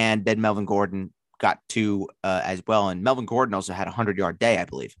 And then Melvin Gordon got 2 as well. And Melvin Gordon also had a 100-yard day, I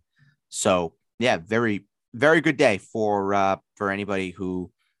believe. So, yeah, very, very good day for anybody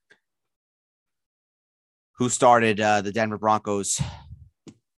who started the Denver Broncos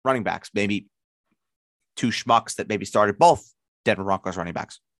running backs. Maybe 2 schmucks that maybe started both Denver Broncos running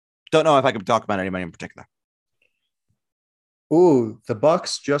backs. Don't know if I could talk about anybody in particular. Ooh, the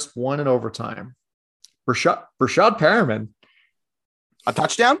Bucks just won in overtime. Rashad Perriman. A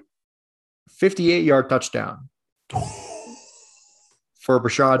touchdown? 58-yard touchdown for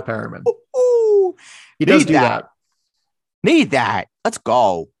Rashad Perriman. Ooh, he does do that. Need that. Let's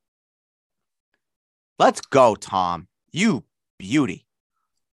go. Let's go, Tom. You beauty.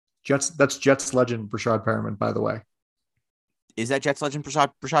 That's Jets legend Rashad Perriman, by the way. Is that Jets legend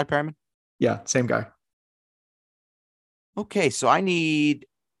Rashad Perriman? Yeah, same guy. Okay, so I need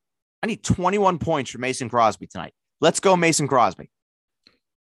 21 points for Mason Crosby tonight. Let's go, Mason Crosby.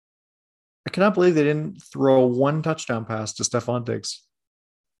 I cannot believe they didn't throw 1 touchdown pass to Stephon Diggs.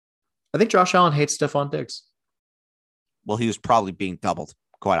 I think Josh Allen hates Stephon Diggs. Well, he was probably being doubled,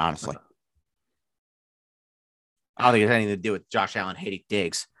 quite honestly. I don't think it has anything to do with Josh Allen hating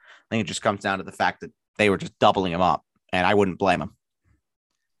Diggs. think it just comes down to the fact that they were just doubling him up, and I wouldn't blame him.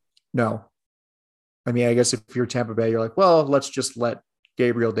 No. I mean, I guess if you're Tampa Bay, you're like, well, let's just let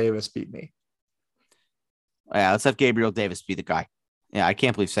Gabriel Davis beat me. Yeah, let's have Gabriel Davis be the guy. Yeah, I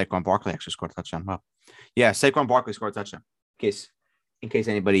can't believe Saquon Barkley actually scored a touchdown. Well, yeah, Saquon Barkley scored a touchdown. In case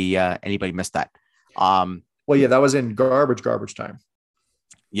anybody missed that. Well, yeah, that was in garbage time.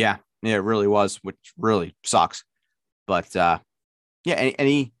 Yeah, it really was, which really sucks. But yeah,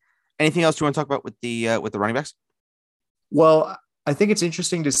 anything else you want to talk about with the running backs? Well, I think it's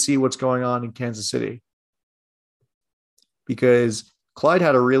interesting to see what's going on in Kansas City because Clyde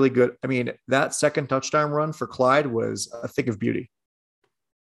had a really good, I mean, that second touchdown run for Clyde was a thing of beauty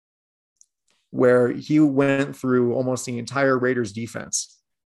where he went through almost the entire Raiders defense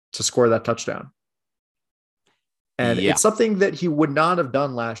to score that touchdown. And it's something that he would not have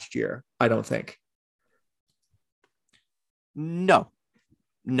done last year, I don't think. No.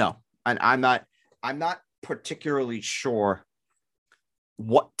 And I'm not particularly sure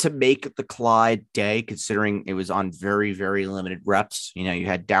what to make the Clyde day, considering it was on very, very limited reps. You know, you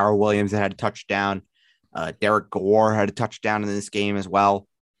had Darrell Williams that had a touchdown. Derek Gore had a touchdown in this game as well.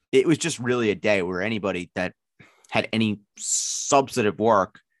 It was just really a day where anybody that had any substantive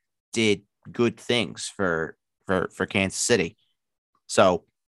work did good things for Kansas City. So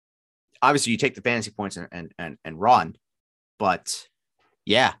obviously you take the fantasy points and run, but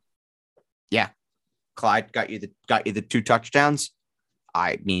yeah. Clyde got you the 2 touchdowns.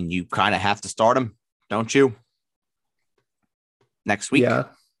 I mean, you kind of have to start him, don't you? Next week. Yeah,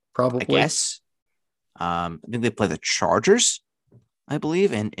 probably. I guess. I think they play the Chargers, I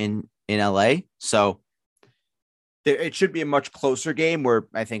believe, in LA. So it should be a much closer game where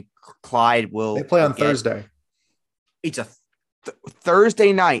I think Clyde will. They play on Thursday. It's a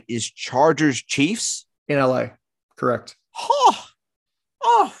Thursday night is Chargers Chiefs in LA. Correct. Oh,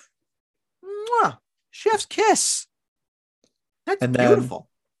 mwah, chef's kiss. That's beautiful.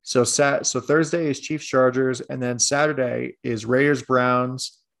 So Thursday is Chiefs Chargers, and then Saturday is Raiders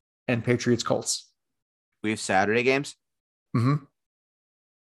Browns and Patriots Colts. We have Saturday games. Mm-hmm.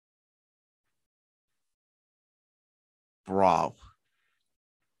 Bro.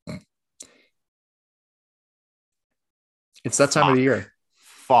 It's that time of the year.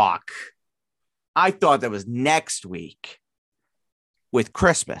 Fuck. I thought that was next week with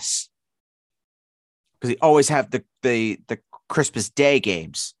Christmas. Because they always have the Christmas Day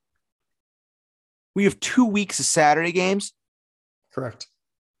games. We have 2 weeks of Saturday games. Correct.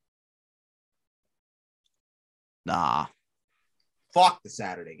 Nah. Fuck the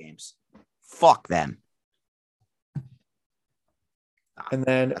Saturday games. Fuck them. And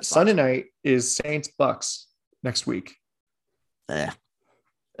then Sunday night is Saints Bucks next week.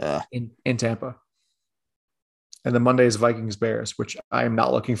 In Tampa. And then Monday is Vikings Bears, which I am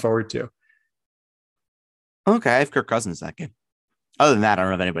not looking forward to. Okay, I have Kirk Cousins that game. Other than that, I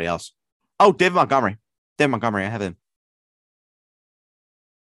don't have anybody else. Oh, David Montgomery. I have him.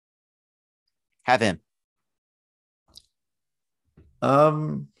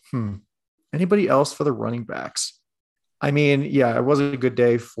 Anybody else for the running backs? I mean, yeah, it wasn't a good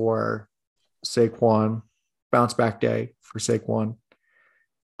day for Saquon. Bounce back day for Saquon.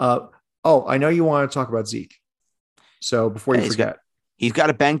 I know you want to talk about Zeke. So before you forget. He's got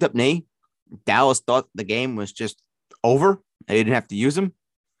a banged up knee. Dallas thought the game was just over. They didn't have to use him.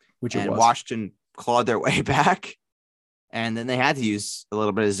 Which it was. Washington clawed their way back. And then they had to use a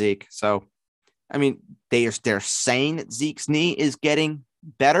little bit of Zeke. So, I mean, they're saying that Zeke's knee is getting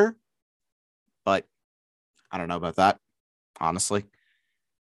better. But I don't know about that, honestly.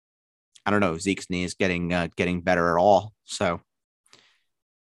 I don't know if Zeke's knee is getting better at all. So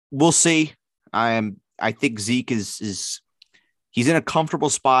we'll see. I think Zeke is he's in a comfortable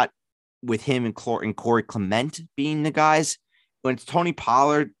spot with him and Corey Clement being the guys. When it's Tony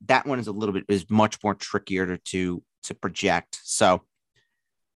Pollard, that one is much more trickier to project. So,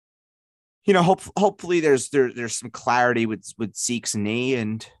 you know, hopefully there's some clarity with Zeke's knee,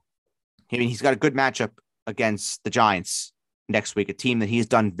 and I mean he's got a good matchup against the Giants next week, a team that he's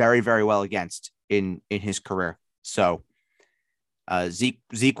done very, very well against in his career. So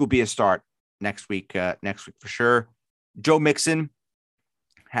Zeke will be a start next week for sure. Joe Mixon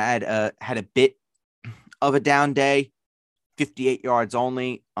had a bit of a down day, 58 yards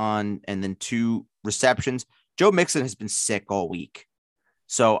only and then 2 receptions. Joe Mixon has been sick all week.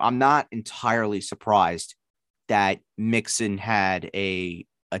 So I'm not entirely surprised that Mixon had a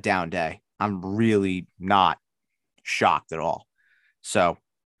down day. I'm really not shocked at all. So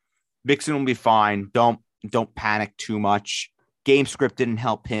Mixon will be fine. Don't panic too much. Game script didn't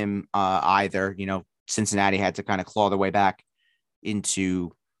help him either. You know, Cincinnati had to kind of claw their way back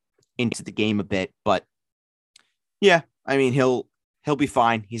into into the game a bit. But yeah, I mean, he'll be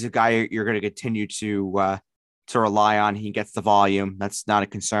fine. He's a guy you're going to continue to rely on. He gets the volume. That's not a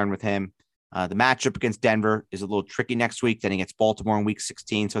concern with him. The matchup against Denver is a little tricky next week. Then he gets Baltimore in week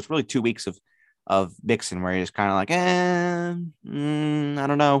 16. So it's really 2 weeks of Mixon where you're just kind of like, I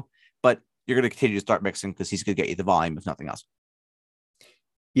don't know. But you're going to continue to start Mixon because he's going to get you the volume, if nothing else.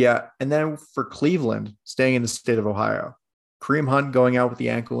 Yeah. And then for Cleveland, staying in the state of Ohio, Kareem Hunt going out with the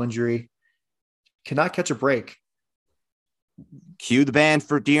ankle injury, cannot catch a break. Cue the band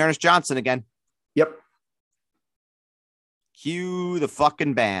for Dearness Johnson again. Yep. Cue the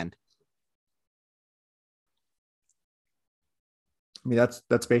fucking band. I mean,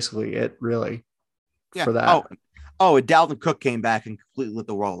 that's basically it, really, yeah. for that. Oh, and Dalvin Cook came back and completely lit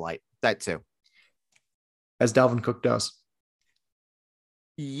the world alight. That too. As Dalvin Cook does.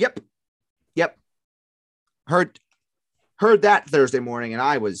 Yep. Heard that Thursday morning, and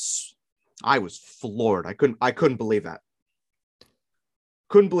I was floored. I couldn't believe that.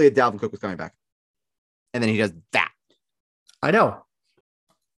 Couldn't believe Dalvin Cook was coming back. And then he does that. I know.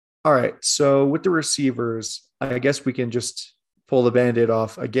 All right. So with the receivers, I guess we can just pull the Band-Aid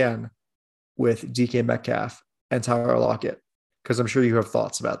off again with DK Metcalf and Tyler Lockett, because I'm sure you have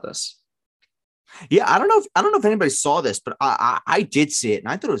thoughts about this. Yeah, I don't know if anybody saw this, but I did see it,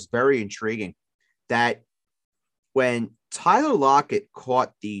 and I thought it was very intriguing that when Tyler Lockett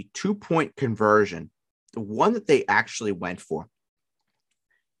caught the 2-point conversion, the one that they actually went for,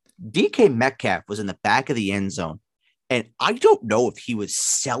 DK Metcalf was in the back of the end zone, and I don't know if he was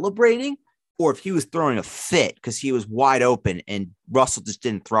celebrating or if he was throwing a fit because he was wide open and Russell just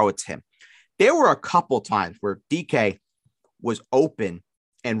didn't throw it to him. There were a couple times where DK was open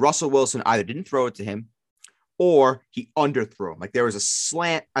and Russell Wilson either didn't throw it to him or he underthrew him. Like there was a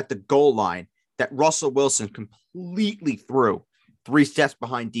slant at the goal line that Russell Wilson completely threw 3 steps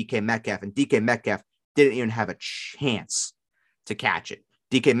behind DK Metcalf, and DK Metcalf didn't even have a chance to catch it.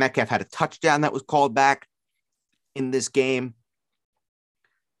 DK Metcalf had a touchdown that was called back in this game.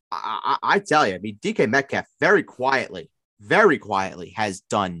 I tell you, I mean, DK Metcalf very quietly has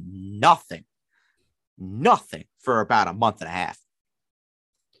done nothing for about a month and a half.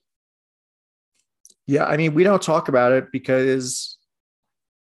 Yeah, I mean, we don't talk about it because,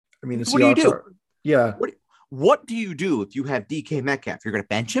 I mean, the Seahawks what do you do? Yeah. What do you do if you have DK Metcalf? You're going to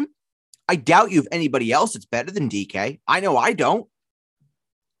bench him? I doubt you have anybody else that's better than DK. I know I don't.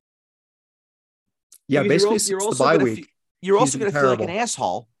 Yeah, because basically, it's the bye week. You're also going to feel like an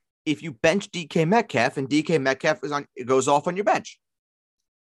asshole if you bench DK Metcalf and DK Metcalf goes off on your bench.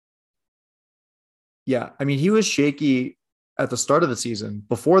 Yeah, I mean, he was shaky at the start of the season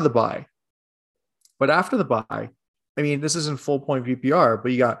before the bye. But after the bye, I mean, this isn't full point PPR,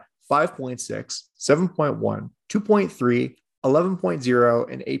 but you got 5.6, 7.1, 2.3,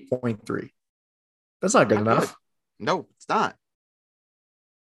 11.0, and 8.3. That's not good enough. No, it's not.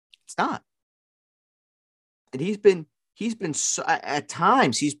 It's not. And he's been at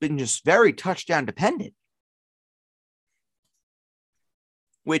times he's been just very touchdown dependent.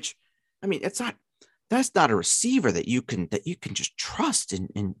 Which, I mean, that's not a receiver that you can just trust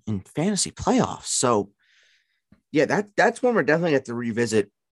in fantasy playoffs. So yeah, that's one we're definitely have to revisit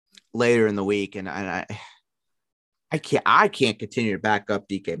later in the week. And I can't continue to back up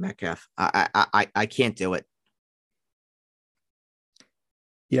DK Metcalf. I can't do it.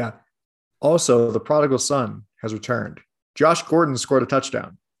 Yeah. Also, the prodigal son has returned. Josh Gordon scored a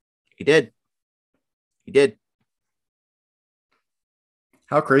touchdown. He did.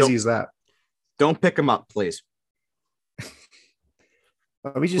 How crazy is that? Don't pick him up, please.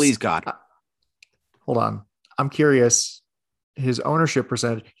 Please, God. Hold on. I'm curious. His ownership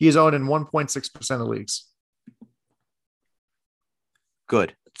percentage. He is owned in 1.6% of leagues.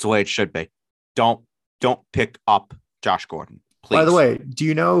 Good. That's the way it should be. Don't pick up Josh Gordon, please. By the way, do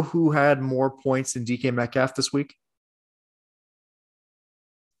you know who had more points than DK Metcalf this week?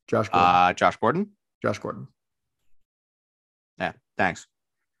 Josh Gordon. Josh Gordon. Yeah, thanks.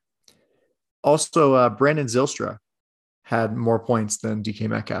 Also, Brandon Zylstra had more points than DK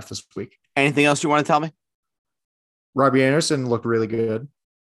Metcalf this week. Anything else you want to tell me? Robbie Anderson looked really good.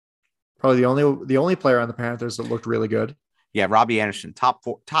 Probably the only player on the Panthers that looked really good. Yeah, Robbie Anderson, top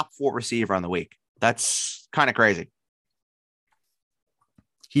four receiver on the week. That's kind of crazy.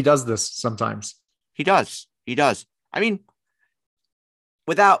 He does this sometimes. He does. I mean,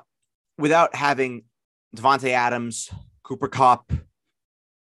 without having Devontae Adams, Cooper Kupp,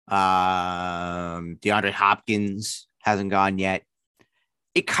 DeAndre Hopkins hasn't gone yet.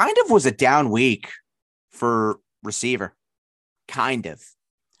 It kind of was a down week for receiver. Kind of.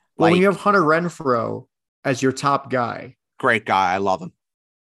 Well, when you have Hunter Renfrow as your top guy. Great guy. I love him.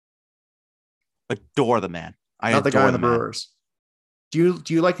 Adore the man. I Not the guy adore on the the man. Brewers. Do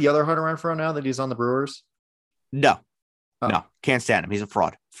you like the other Hunter Renfroe now that he's on the Brewers? No, Oh. no, can't stand him. He's a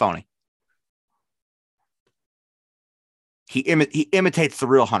fraud, phony. He imitates the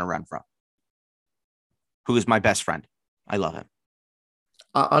real Hunter Renfroe, who is my best friend. I love him.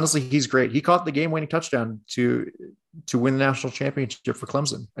 Honestly, he's great. He caught the game-winning touchdown to win the national championship for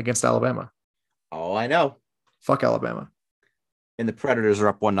Clemson against Alabama. Oh, I know. Fuck Alabama. And the Predators are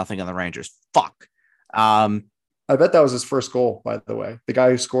up 1-0 on the Rangers. Fuck. I bet that was his first goal, by the way. The guy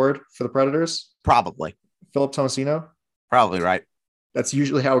who scored for the Predators, Probably. Philip Tomasino. Probably right. That's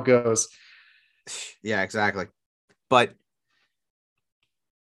usually how it goes. Yeah, exactly. But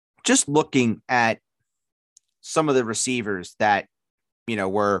just looking at some of the receivers that,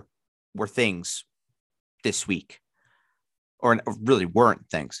 were things this week, or really weren't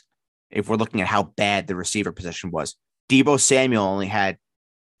things. If we're looking at how bad the receiver position was, Deebo Samuel only had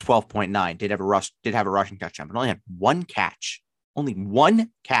 12.9, did have a rushing touchdown, but only had one catch. Only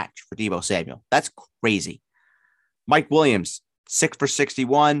one catch for Deebo Samuel. That's crazy. Mike Williams, 6 for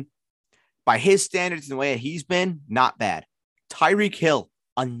 61. By his standards and the way he's been, not bad. Tyreek Hill,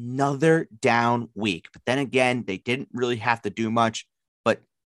 another down week. But then again, they didn't really have to do much. But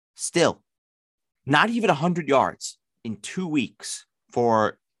still, not even 100 yards in 2 weeks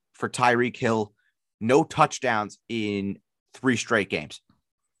for Tyreek Hill. No touchdowns in 3 straight games.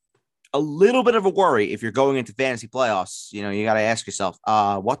 A little bit of a worry if you're going into fantasy playoffs. You got to ask yourself,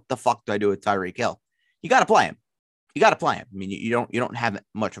 what the fuck do I do with Tyreek Hill? You got to play him. I mean, you don't have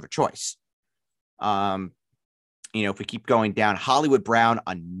much of a choice. If we keep going down, Hollywood Brown,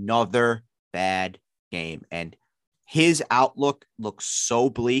 another bad game. And his outlook looks so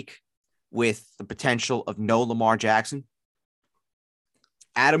bleak with the potential of no Lamar Jackson.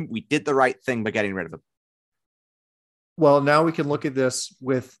 Adam, we did the right thing by getting rid of him. Well, now we can look at this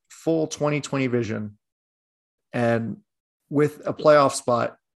with full 2020 vision and with a playoff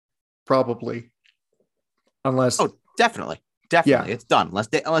spot, probably. Unless. Oh, definitely. Yeah. It's done. Unless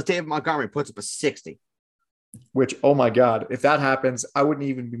David Montgomery puts up a 60. Which, oh my God, if that happens, I wouldn't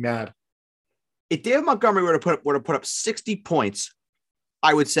even be mad. If David Montgomery were to put up 60 points,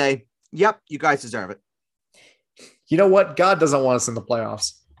 I would say, yep, you guys deserve it. You know what? God doesn't want us in the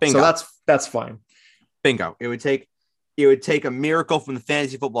playoffs. Bingo. So that's fine. Bingo. It would take a miracle from the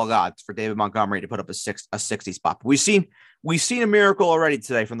fantasy football gods for David Montgomery to put up a 60 spot. We've seen a miracle already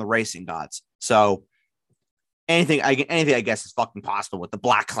today from the racing gods. So anything I guess is fucking possible with the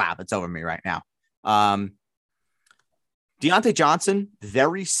black cloud that's over me right now. Deontay Johnson,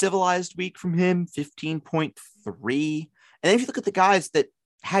 very civilized week from him, 15.3. And then if you look at the guys that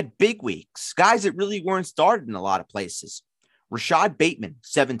had big weeks, guys that really weren't started in a lot of places. Rashad Bateman,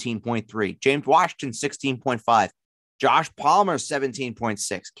 17.3. James Washington, 16.5. Josh Palmer,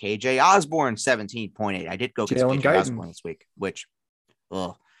 17.6. KJ Osborne, 17.8. I did go get KJ Osborne this week, which,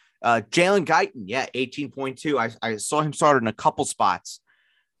 Jalen Guyton, 18.2. I saw him started in a couple spots.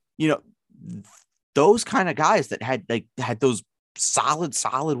 Those kind of guys that had those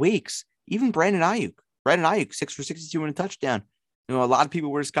solid weeks. Even Brandon Ayuk, 6 for 62 and a touchdown. A lot of people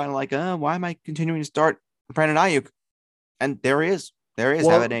were just kind of like, why am I continuing to start Brandon Ayuk? And there he is.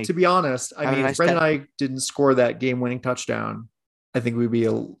 Well, to be honest, I mean, if Brandon Ayuk didn't score that game-winning touchdown, I think we'd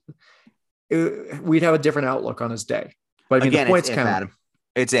have a different outlook on his day. But I mean, again, the points count. Adam.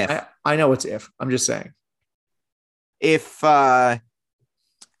 It's if. I know it's if. I'm just saying. If I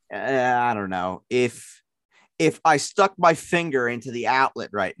don't know. If I stuck my finger into the outlet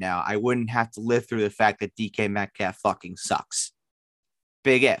right now, I wouldn't have to live through the fact that DK Metcalf fucking sucks.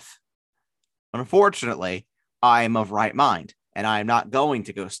 Big if. Unfortunately, I am of right mind, and I am not going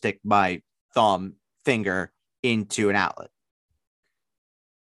to go stick my finger into an outlet.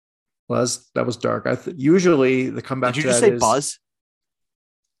 Well, that was dark. Usually the comeback. Did you just say buzz?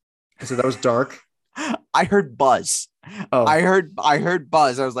 I said that was dark. I heard buzz. Oh, I heard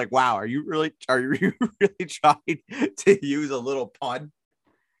buzz. I was like, wow, are you really trying to use a little pun?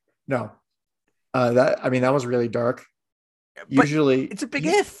 No. That was really dark. But usually it's a big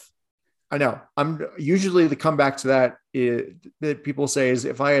if. I know. I'm usually the comeback to that people say is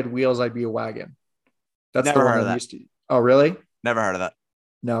if I had wheels, I'd be a wagon. That's never heard of that. Used to. Oh, really? Never heard of that.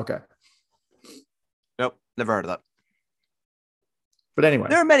 No. Okay. Nope. Never heard of that. But anyway,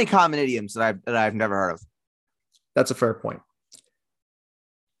 there are many common idioms that I've never heard of. That's a fair point.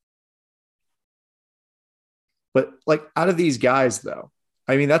 But like out of these guys, though,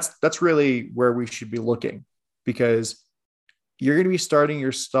 I mean, that's really where we should be looking, because you're going to be starting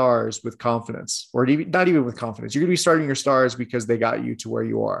your stars with confidence, or not even with confidence. You're going to be starting your stars because they got you to where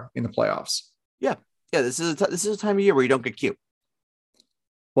you are in the playoffs. Yeah. This is a time of year where you don't get cute.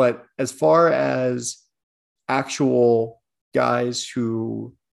 But as far as actual guys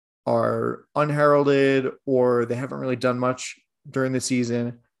who are unheralded or they haven't really done much during the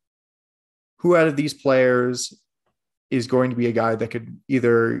season, who out of these players is going to be a guy that could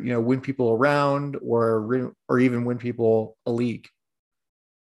either, win people around or even win people a league?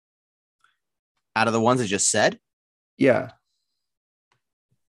 Out of the ones I just said? Yeah.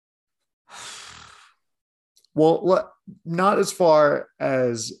 Well, not as far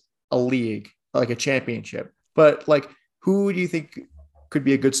as a league, like a championship, but like who do you think could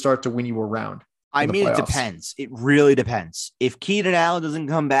be a good start to win you around I in the mean, it playoffs? depends. It really depends. If Keenan Allen doesn't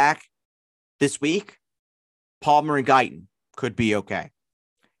come back this week, Palmer and Guyton could be okay.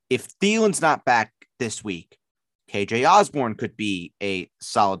 If Thielen's not back this week, KJ Osborne could be a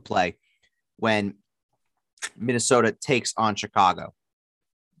solid play when Minnesota takes on Chicago.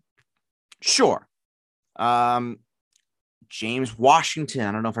 Sure. James Washington,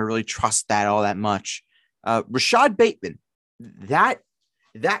 I don't know if I really trust that all that much. Rashad Bateman, that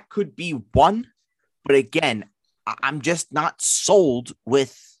could be one. But again, I'm just not sold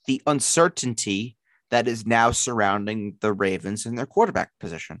with the uncertainty that is now surrounding the Ravens in their quarterback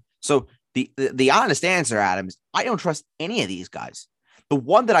position. So the honest answer, Adam, is I don't trust any of these guys. The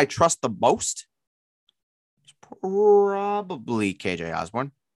one that I trust the most is probably KJ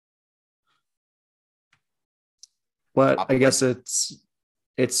Osborne. But Probably. I guess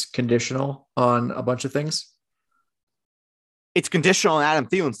it's conditional on a bunch of things. It's conditional on Adam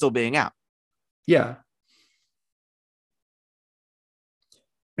Thielen still being out. Yeah.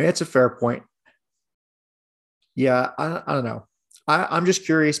 I mean, it's a fair point. Yeah, I don't know. I'm just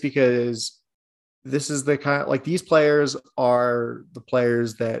curious because this is the kind of like these players are the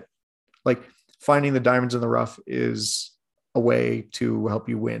players that like finding the diamonds in the rough is a way to help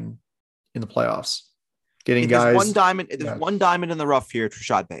you win in the playoffs. Getting There's guys. one diamond in the rough here,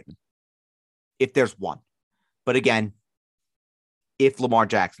 Rashad Bateman. If there's one. But again, if Lamar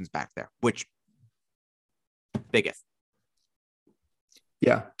Jackson's back there, which big if.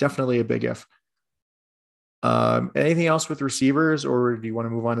 Yeah, definitely a big if. Anything else with receivers, or do you want to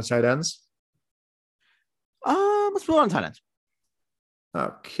move on to tight ends? Let's move on to tight ends.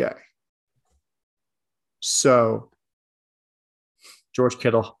 Okay. So, George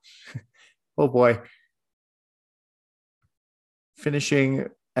Kittle. Oh boy. Finishing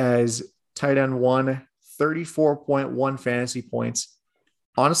as tight end 1, 34.1 fantasy points.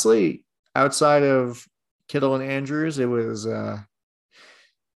 Honestly, outside of Kittle and Andrews, it was a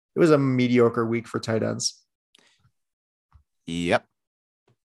mediocre week for tight ends. Yep.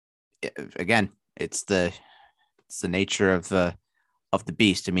 Again, it's the nature of the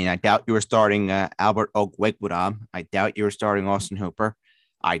beast. I mean, I doubt you were starting Albert Okwuegbunam. I doubt you were starting Austin Hooper.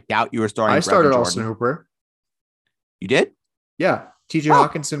 I doubt you were starting. I started Austin Hooper. You did? Yeah. TJ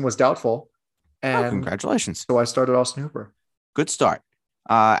Hawkinson was doubtful. And congratulations. So I started Austin Hooper. Good start.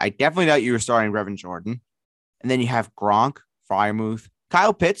 I definitely doubt you were starting Brevin Jordan. And then you have Gronk, Freiermuth,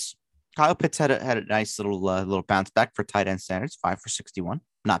 Kyle Pitts. Kyle Pitts had a nice little bounce back for tight end standards, 5 for 61.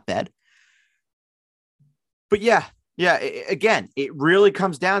 Not bad. But yeah, again, it really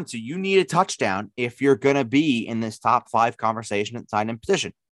comes down to you need a touchdown if you're going to be in this top 5 conversation at the tight end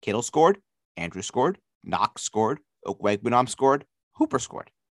position. Kittle scored, Andrew scored, Knox scored, Okwuegbunam scored, Hooper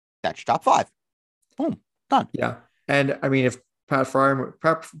scored. That's your top 5. Boom, done. Yeah. And I mean, if Pat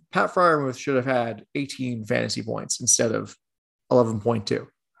Freiermuth should have had 18 fantasy points instead of 11.2.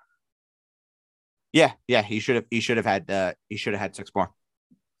 Yeah, he should have had 6 more.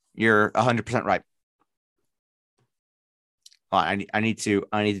 You're 100% right. I need to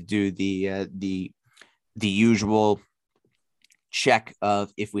do the usual check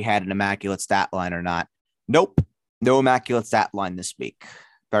of if we had an immaculate stat line or not. Nope, no immaculate stat line this week.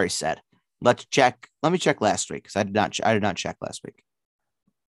 Very sad. Let me check last week because I did not check last week.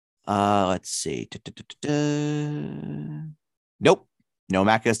 Let's see. Nope, no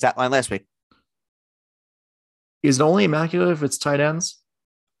immaculate stat line last week. Is it only immaculate if it's tight ends?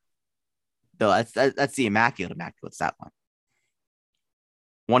 No, that's the immaculate stat line.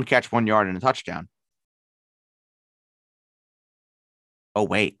 1 catch, 1 yard, and a touchdown. Oh,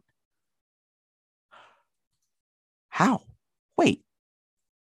 wait. How? Wait.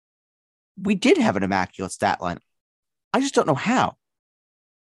 We did have an immaculate stat line. I just don't know how.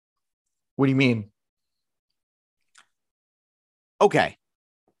 What do you mean? Okay.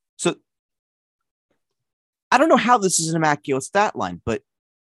 So I don't know how this is an immaculate stat line, but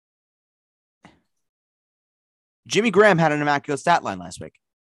Jimmy Graham had an immaculate stat line last week.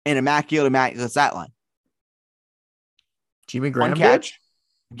 An immaculate stat line. Jimmy Graham 1 catch.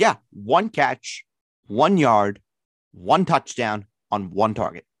 Did? Yeah. 1 catch, 1 yard, 1 touchdown, on one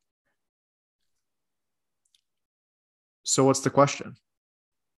target. So what's the question?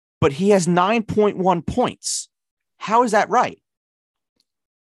 But he has 9.1 points. How is that right?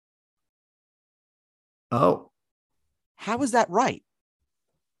 Oh, how is that right?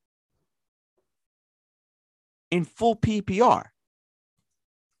 In full PPR.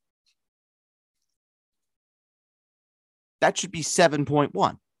 That should be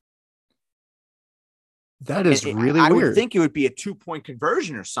 7.1. that is really I weird. would think it would be a 2-point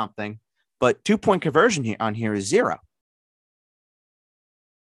conversion or something, but 2-point conversion on here is 0.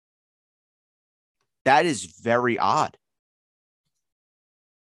 That is very odd.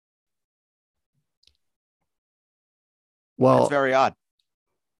 Well, that's very odd.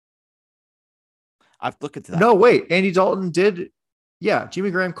 I've looked into that. No, wait. Andy Dalton did. Yeah,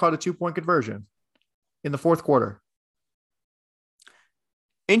 Jimmy Graham caught a 2-point conversion in the fourth quarter.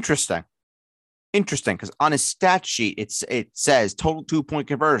 Interesting, because on his stat sheet, it says total 2-point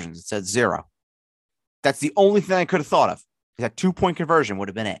conversions. It says 0. That's the only thing I could have thought of. That 2-point conversion would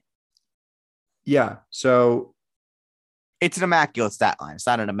have been it. Yeah, so it's an immaculate stat line. It's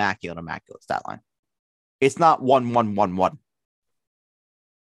not an immaculate stat line. It's not 1-1-1-1.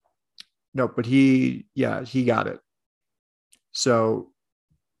 no, but he got it. So,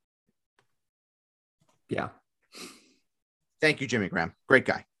 yeah. Thank you, Jimmy Graham. Great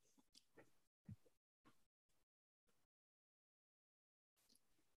guy.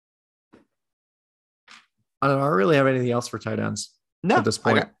 I don't really have anything else for tight ends at this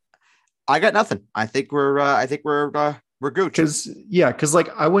point. I got nothing. I think we're good. Because like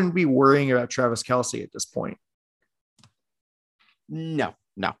I wouldn't be worrying about Travis Kelce at this point. No.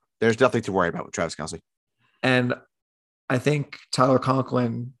 There's nothing to worry about with Travis Kelce. And I think Tyler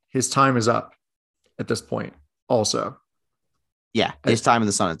Conklin, his time is up at this point also. Yeah, his time in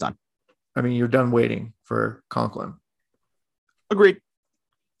the sun is done. I mean, you're done waiting for Conklin. Agreed.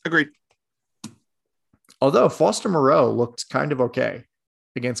 Although Foster Moreau looked kind of okay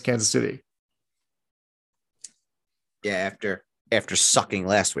against Kansas City. Yeah, after sucking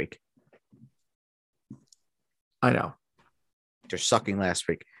last week. I know. After sucking last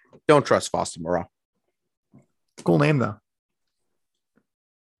week. Don't trust Foster Moreau. Cool name, though.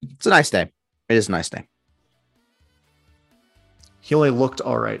 It's a nice name. It is a nice name. He only looked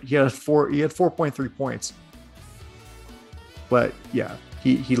all right. He had 4.3 points. But yeah,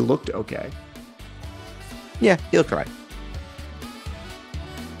 he looked okay. Yeah, he looked all right.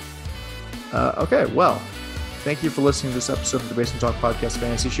 Okay, well, thank you for listening to this episode of the Basement Talk Podcast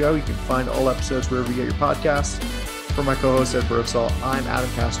Fantasy Show. You can find all episodes wherever you get your podcasts. For my co-host, Ed Birdsall, I'm Adam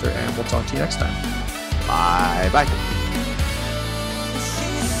Castor, and we'll talk to you next time. Bye-bye.